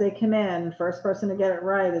comments as they come in. First person to get it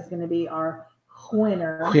right is going to be our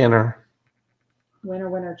winner.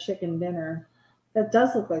 Winner, chicken dinner. That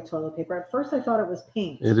does look like toilet paper. At first, I thought it was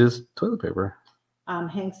paint. It is toilet paper.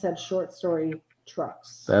 Hank said short story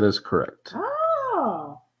trucks. That is correct.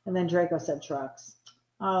 Oh, and then Draco said trucks.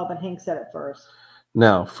 Oh, but Hank said it first.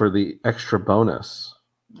 Now, for the extra bonus.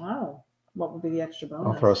 Oh, what would be the extra bonus?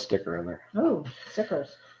 I'll throw a sticker in there. Oh,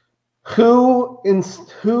 stickers. Who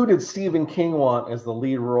did Stephen King want as the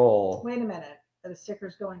lead role? Wait a minute. Are the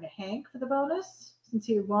stickers going to Hank for the bonus since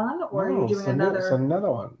he won? Or are you doing another? It's another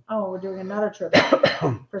one. Oh, we're doing another trip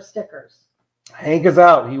for stickers. Hank is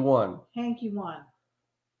out. He won. Hank, you won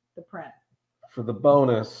the print. For the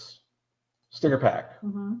bonus sticker pack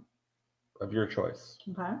of your choice.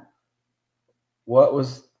 Okay. What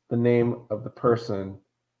was the name of the person?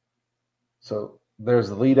 So there's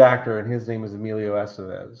the lead actor, and his name is Emilio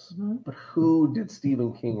Estevez. But who did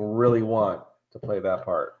Stephen King really want to play that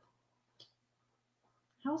part?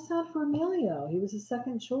 How sad for Emilio. He was a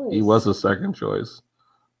second choice. He was a second choice.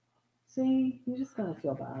 See, you just gotta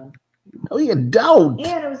feel bad. No, you don't.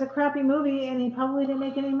 And it was a crappy movie, and he probably didn't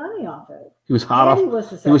make any money off it. He was hot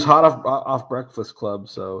off. off Breakfast Club,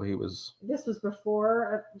 so he was. This was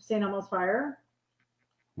before St. Elmo's Fire.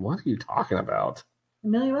 What are you talking about?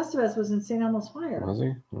 Emilio Estevez was in St. Elmo's Fire. Was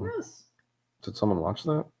he? Yes. Did someone watch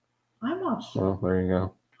that? I watched it. Oh, there you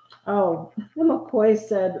go. Oh, McCoy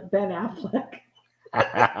said Ben Affleck.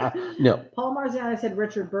 No. Paul Marziano said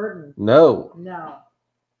Richard Burton. No. No.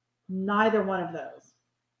 Neither one of those.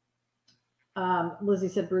 Lizzie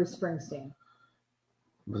said Bruce Springsteen.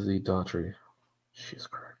 Lizzie Daughtry. She's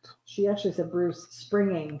correct. She actually said Bruce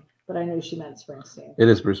Springing, but I knew she meant Springsteen. It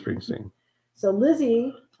is Bruce Springsteen. So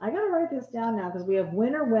Lizzie, I got to write this down now because we have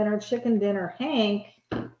winner, chicken dinner, Hank.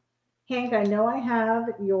 Hank, I know I have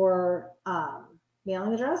your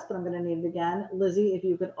mailing address, but I'm going to need it again. Lizzie, if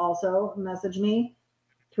you could also message me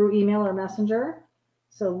through email or messenger.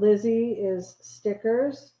 So Lizzie is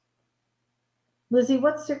stickers. Lizzie,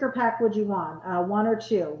 what sticker pack would you want? One or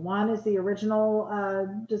two? One is the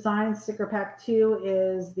original design sticker pack. Two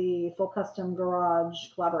is the full custom garage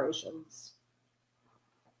collaborations.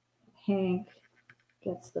 Hank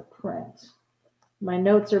gets the print. My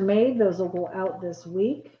notes are made. Those will go out this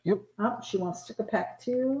week. Yep. Oh, she wants sticker pack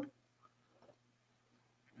 2.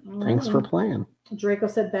 Thanks for playing. Draco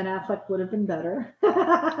said Ben Affleck would have been better.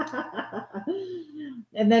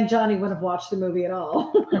 And then Johnny wouldn't have watched the movie at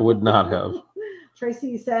all. I would not have.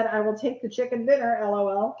 Tracy said, I will take the chicken dinner,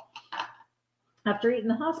 LOL. After eating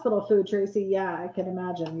the hospital food, Tracy, yeah, I can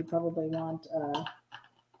imagine you probably want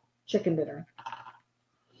chicken dinner.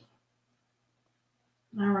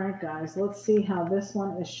 All right, guys, let's see how this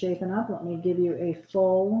one is shaping up. Let me give you a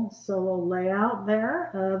full solo layout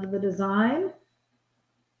there of the design.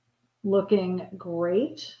 Looking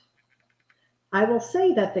great. I will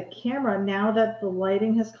say that the camera, now that the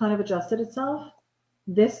lighting has kind of adjusted itself,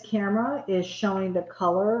 this camera is showing the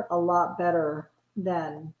color a lot better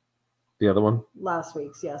than the other one. Last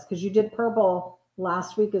week's, yes, because you did purple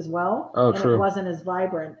last week as well. Oh, and true. It wasn't as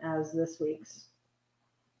vibrant as this week's.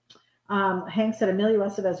 Hank said Emilio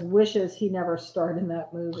Estevez wishes he never starred in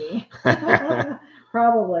that movie.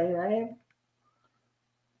 Probably, right?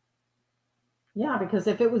 Yeah, because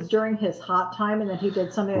if it was during his hot time and then he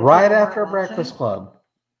did something right after Breakfast Club,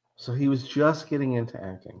 so he was just getting into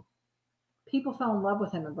acting. People fell in love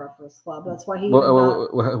with him in Breakfast Club. That's why he.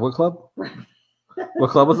 What club? What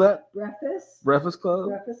club was that? Breakfast Club.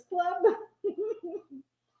 Breakfast Club.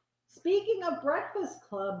 Speaking of Breakfast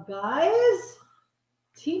Club, guys.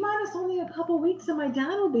 T-minus only a couple weeks and my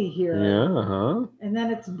dad will be here. Yeah, And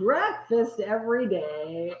then it's breakfast every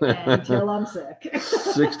day until I'm sick.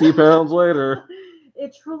 60 pounds later.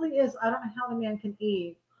 It truly is. I don't know how the man can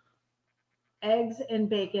eat eggs and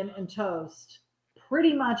bacon and toast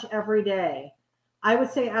pretty much every day. I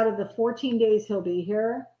would say out of the 14 days he'll be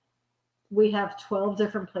here, we have 12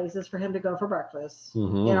 different places for him to go for breakfast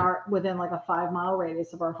within like a 5-mile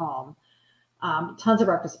radius of our home. Tons of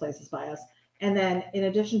breakfast places by us. And then in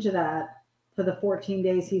addition to that, for the 14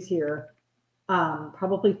 days he's here,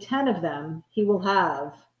 probably 10 of them, he will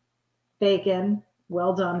have bacon,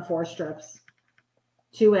 well done, 4 strips,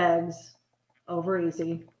 2 eggs, over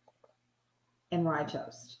easy, and rye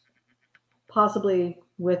toast, possibly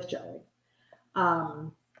with jelly.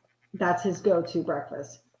 That's his go-to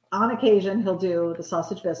breakfast. On occasion, he'll do the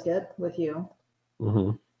sausage biscuit with you.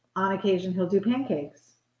 Mm-hmm. On occasion, he'll do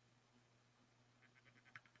pancakes.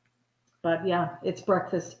 But yeah, it's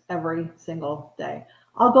breakfast every single day.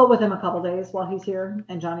 I'll go with him a couple days while he's here,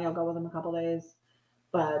 and Johnny will go with him a couple days.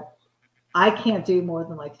 But I can't do more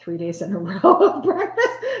than like 3 days in a row of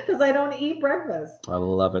breakfast because I don't eat breakfast. I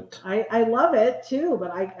love it. I love it too,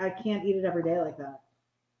 but I can't eat it every day like that.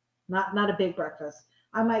 Not a big breakfast.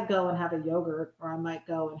 I might go and have a yogurt, or I might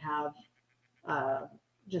go and have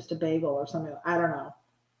just a bagel or something. I don't know.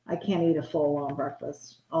 I can't eat a full-on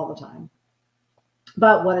breakfast all the time.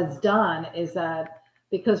 But what it's done is that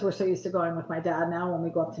because we're so used to going with my dad now, when we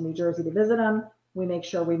go up to New Jersey to visit him, we make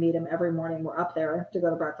sure we meet him every morning. We're up there to go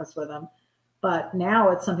to breakfast with him. But now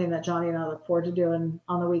it's something that Johnny and I look forward to doing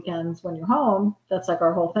on the weekends when you're home. That's like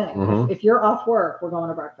our whole thing. Mm-hmm. If you're off work, we're going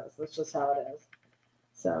to breakfast. That's just how it is.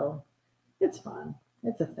 So it's fun.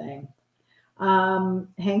 It's a thing.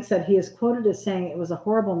 Hank said he is quoted as saying it was a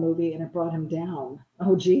horrible movie and it brought him down.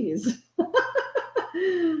 Oh, geez.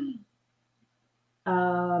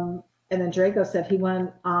 And then Draco said he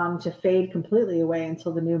went on to fade completely away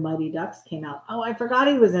until the new Mighty Ducks came out. Oh, I forgot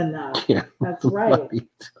he was in that. Yeah, that's right.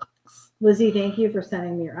 Lizzie, thank you for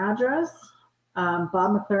sending me your address. Bob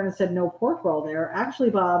McLaren said no pork roll there. Actually,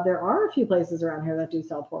 Bob, there are a few places around here that do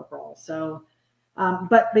sell pork rolls. So,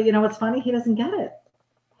 but you know what's funny? He doesn't get it.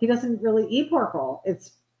 He doesn't really eat pork roll.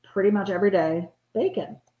 It's pretty much every day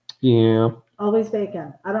bacon. Yeah. Always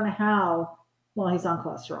bacon. I don't know how. Well, he's on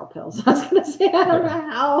cholesterol pills. I was going to say, I don't know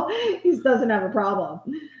how he doesn't have a problem.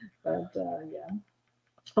 But, yeah.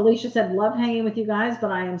 Alicia said, love hanging with you guys,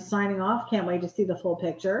 but I am signing off. Can't wait to see the full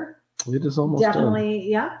picture. It is almost Definitely, done.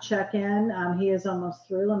 Yeah, check in. He is almost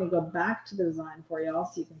through. Let me go back to the design for y'all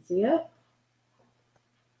so you can see it.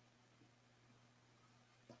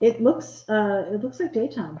 It looks like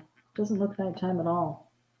daytime. It doesn't look nighttime at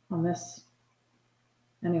all on this.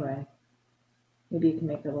 Anyway, maybe you can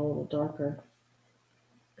make it a little darker.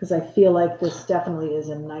 Because I feel like this definitely is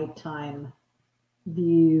a nighttime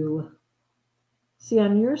view. See,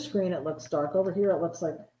 on your screen it looks dark. Over here it looks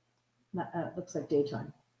like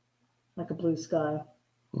daytime, like a blue sky.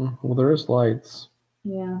 Well, there is lights.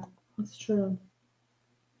 Yeah, that's true.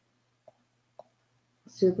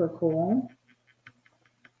 Super cool.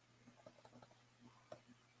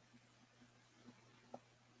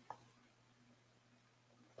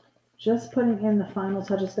 Just putting in the final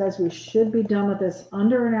touches, guys. We should be done with this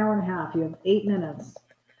under an hour and a half. You have 8 minutes.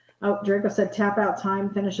 Oh, Draco said tap out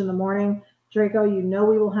time, finish in the morning. Draco, you know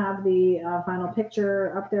we will have the final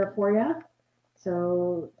picture up there for you.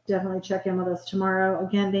 So definitely check in with us tomorrow.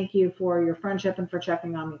 Again, thank you for your friendship and for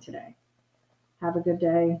checking on me today. Have a good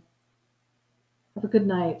day. Have a good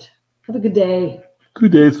night. Have a good day.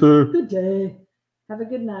 Good day, sir. Good day. Have a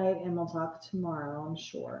good night, and we'll talk tomorrow, I'm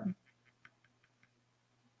sure.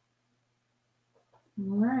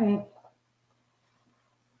 All right.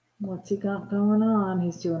 What's he got going on?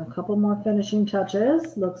 He's doing a couple more finishing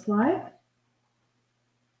touches, looks like.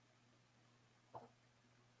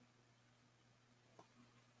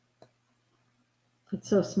 It's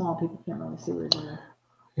so small, people can't really see what he's doing.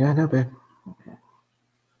 Yeah, I know, babe. Okay.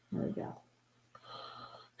 There we go.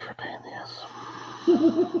 You're a pain in the ass.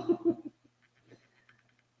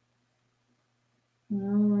 All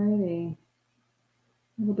righty.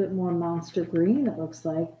 A little bit more monster green, it looks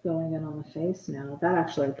like, going in on the face now. That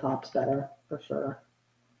actually pops better, for sure.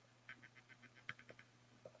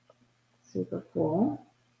 Super cool.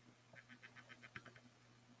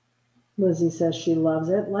 Lizzie says she loves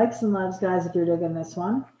it. Likes and loves, guys, if you're digging this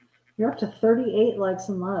one. You're up to 38 likes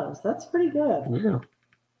and loves. That's pretty good. Yeah.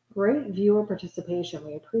 Great viewer participation.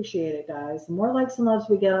 We appreciate it, guys. The more likes and loves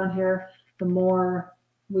we get on here, the more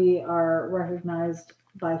we are recognized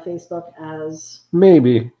by Facebook as...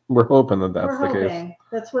 Maybe. We're hoping that that's the case.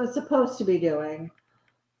 That's what it's supposed to be doing.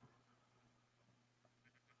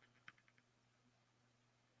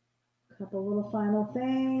 Couple little final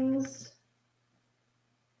things.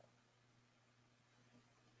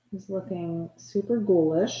 He's looking super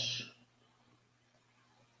ghoulish.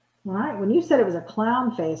 All right, when you said it was a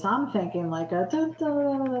clown face, I'm thinking like a dun,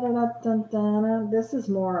 dun, dun, dun, dun, dun. This is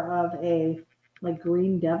more of a like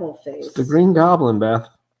green devil face. It's the Green Goblin, Beth.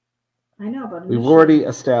 I know, but we've already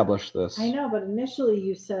established this. I know, but initially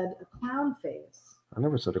you said a clown face. I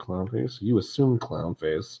never said a clown face. You assumed clown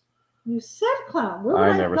face. You said clown. Where would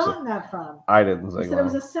I have gotten that from? I didn't say you said it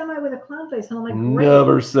was a semi with a clown face, and I'm like, great.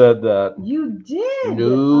 Never said that. You did.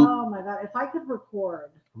 Nope. Oh my God, if I could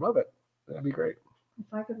record. Love it. That'd be great.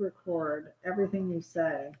 If I could record everything you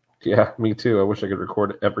say. Yeah, me too. I wish I could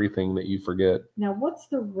record everything that you forget. Now, what's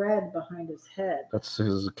the red behind his head? That's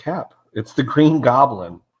his cap. It's the Green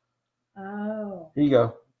Goblin. Oh. Here you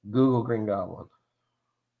go. Google Green Goblin.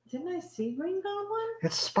 Didn't I see Green Goblin?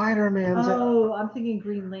 It's Spider-Man's. Oh, I'm thinking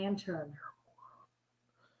Green Lantern.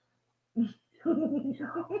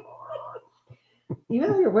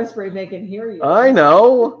 Even though you're whispering, they can hear you. I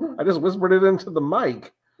know. I just whispered it into the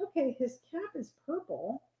mic. Okay, his cap is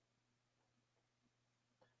purple.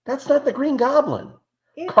 That's not the Green Goblin.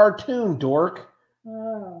 Cartoon, dork.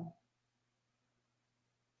 Oh.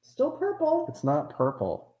 Still purple. It's not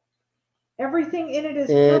purple. Everything in it is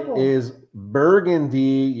purple. It is burgundy,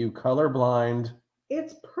 you colorblind.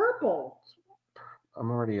 It's purple. I'm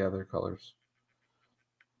already other colors.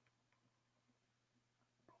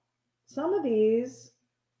 Some of these,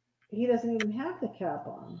 he doesn't even have the cap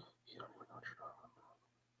on.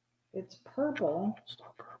 It's purple. It's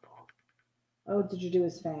not purple. Oh, did you do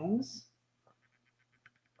his fangs?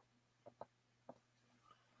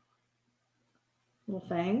 Little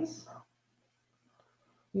fangs?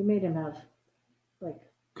 You made him have, like,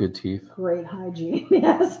 good teeth. Great hygiene,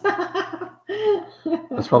 yes.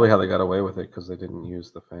 That's probably how they got away with it, because they didn't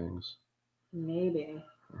use the fangs. Maybe.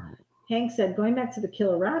 Right. Hank said, going back to the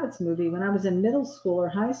Killer Rabbits movie, when I was in middle school or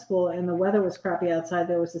high school and the weather was crappy outside,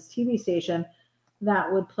 there was this TV station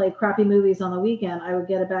that would play crappy movies on the weekend. I would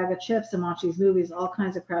get a bag of chips and watch these movies, all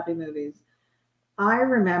kinds of crappy movies. I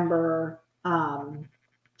remember, what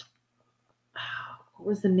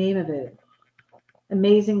was the name of it?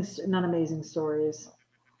 Not Amazing Stories.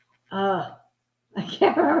 I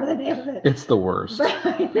can't remember the name of it. It's the worst.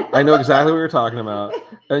 I know exactly what you're talking about.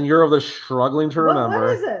 And you're of the struggling to remember.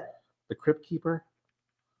 What is it? The Crypt Keeper?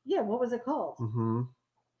 Yeah, what was it called? Mm-hmm.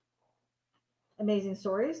 Amazing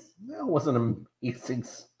Stories? No, it wasn't Amazing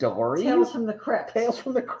Stories. Tales from the Crypt. Tales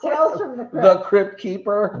from the Crypt. Tales from the Crypt. The Crypt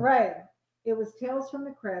Keeper. Right. It was Tales from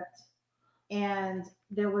the Crypt. And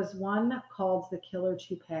there was one called The Killer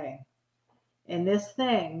Toupee. And this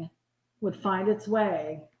thing would find its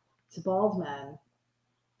way to bald men.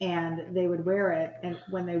 And they would wear it. And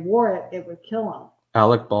when they wore it, it would kill them.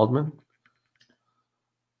 Alec Baldwin?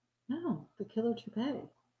 No, The Killer Toupee.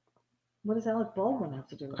 What does Alec Baldwin have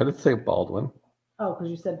to do with I didn't say Baldwin. Oh, because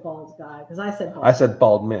you said bald guy. Because I said bald. I said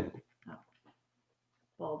Baldwin. Oh,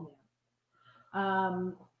 bald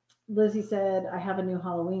man. Lizzie said, I have a new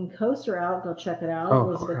Halloween coaster out. Go check it out. Oh,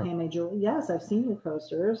 Elizabeth crap. Handmade Jewelry. Yes, I've seen your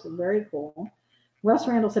coasters. Very cool. Russ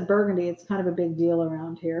Randall said Burgundy. It's kind of a big deal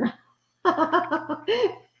around here.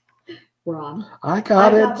 Ron. I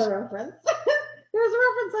got it. The reference. There's a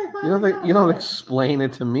reference I found. You don't explain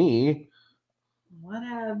it to me.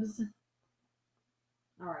 Whatevs.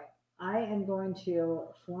 All right. I am going to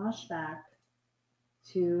flash back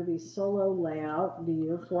to the solo layout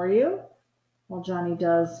view for you while Johnny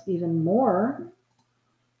does even more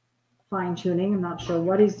fine tuning. I'm not sure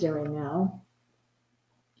what he's doing now.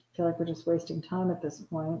 I feel like we're just wasting time at this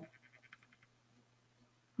point.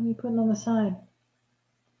 What are you putting on the side?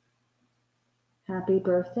 Happy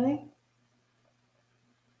birthday?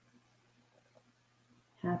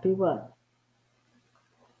 Happy what?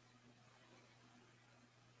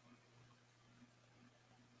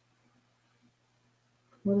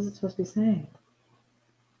 What is it supposed to be saying?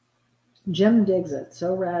 Jim digs it.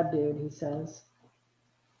 So rad, dude, he says.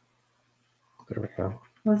 There we go.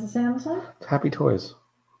 What does it say on the side? Happy Toys.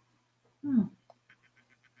 Hmm.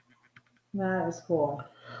 That is cool.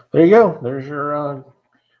 There you go. There's your...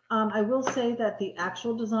 I will say that the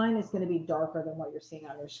actual design is going to be darker than what you're seeing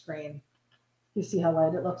on your screen. You see how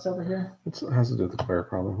light it looks over here? It has to do with the glare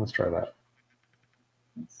problem. Let's try that.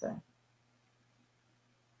 Let's see.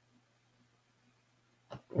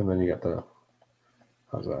 And then you got the...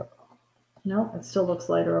 How's that? No, it still looks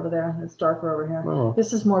lighter over there. It's darker over here. Oh.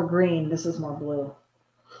 This is more green. This is more blue.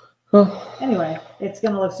 Oh. Anyway, it's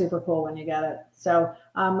going to look super cool when you get it. So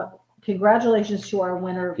congratulations to our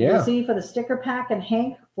winner, Lizzie, for the sticker pack, and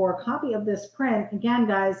Hank for a copy of this print. Again,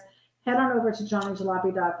 guys, head on over to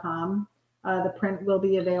johnnyjalopy.com. The print will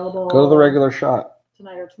be available. Go to the regular shot.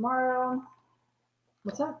 Tonight or tomorrow.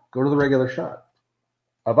 What's up? Go to the regular shot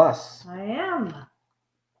of us. I am.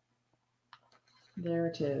 There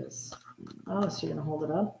it is. Oh, so you're going to hold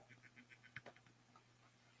it up?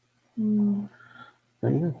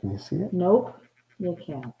 There you go. Can you see it? Nope, you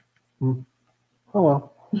can't. Oh,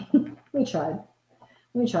 well. We tried.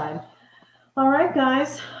 All right,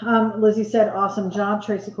 guys. Lizzie said, awesome job.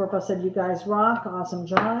 Tracy Corpo said, you guys rock. Awesome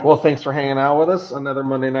job. Well, thanks for hanging out with us. Another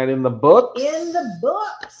Monday night in the books. In the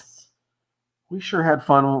books. we sure had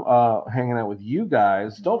fun hanging out with you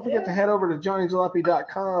guys. Don't forget to head over to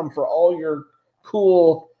johnnyjalopy.com for all your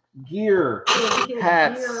cool gear,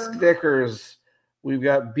 hats, stickers. We've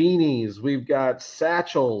got beanies. We've got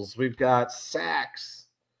satchels. We've got sacks.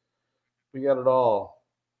 We got it all.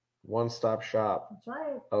 One-stop shop. That's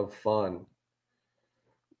right. Of fun.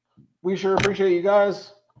 We sure appreciate you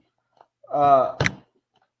guys.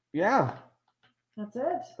 Yeah. That's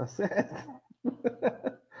it. That's it.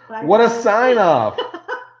 Bye, what guys. a sign off.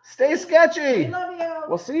 Stay sketchy. We love you.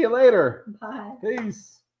 We'll see you later. Bye.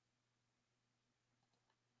 Peace.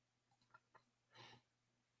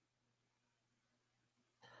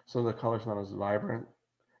 So the color's not as vibrant.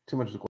 Too much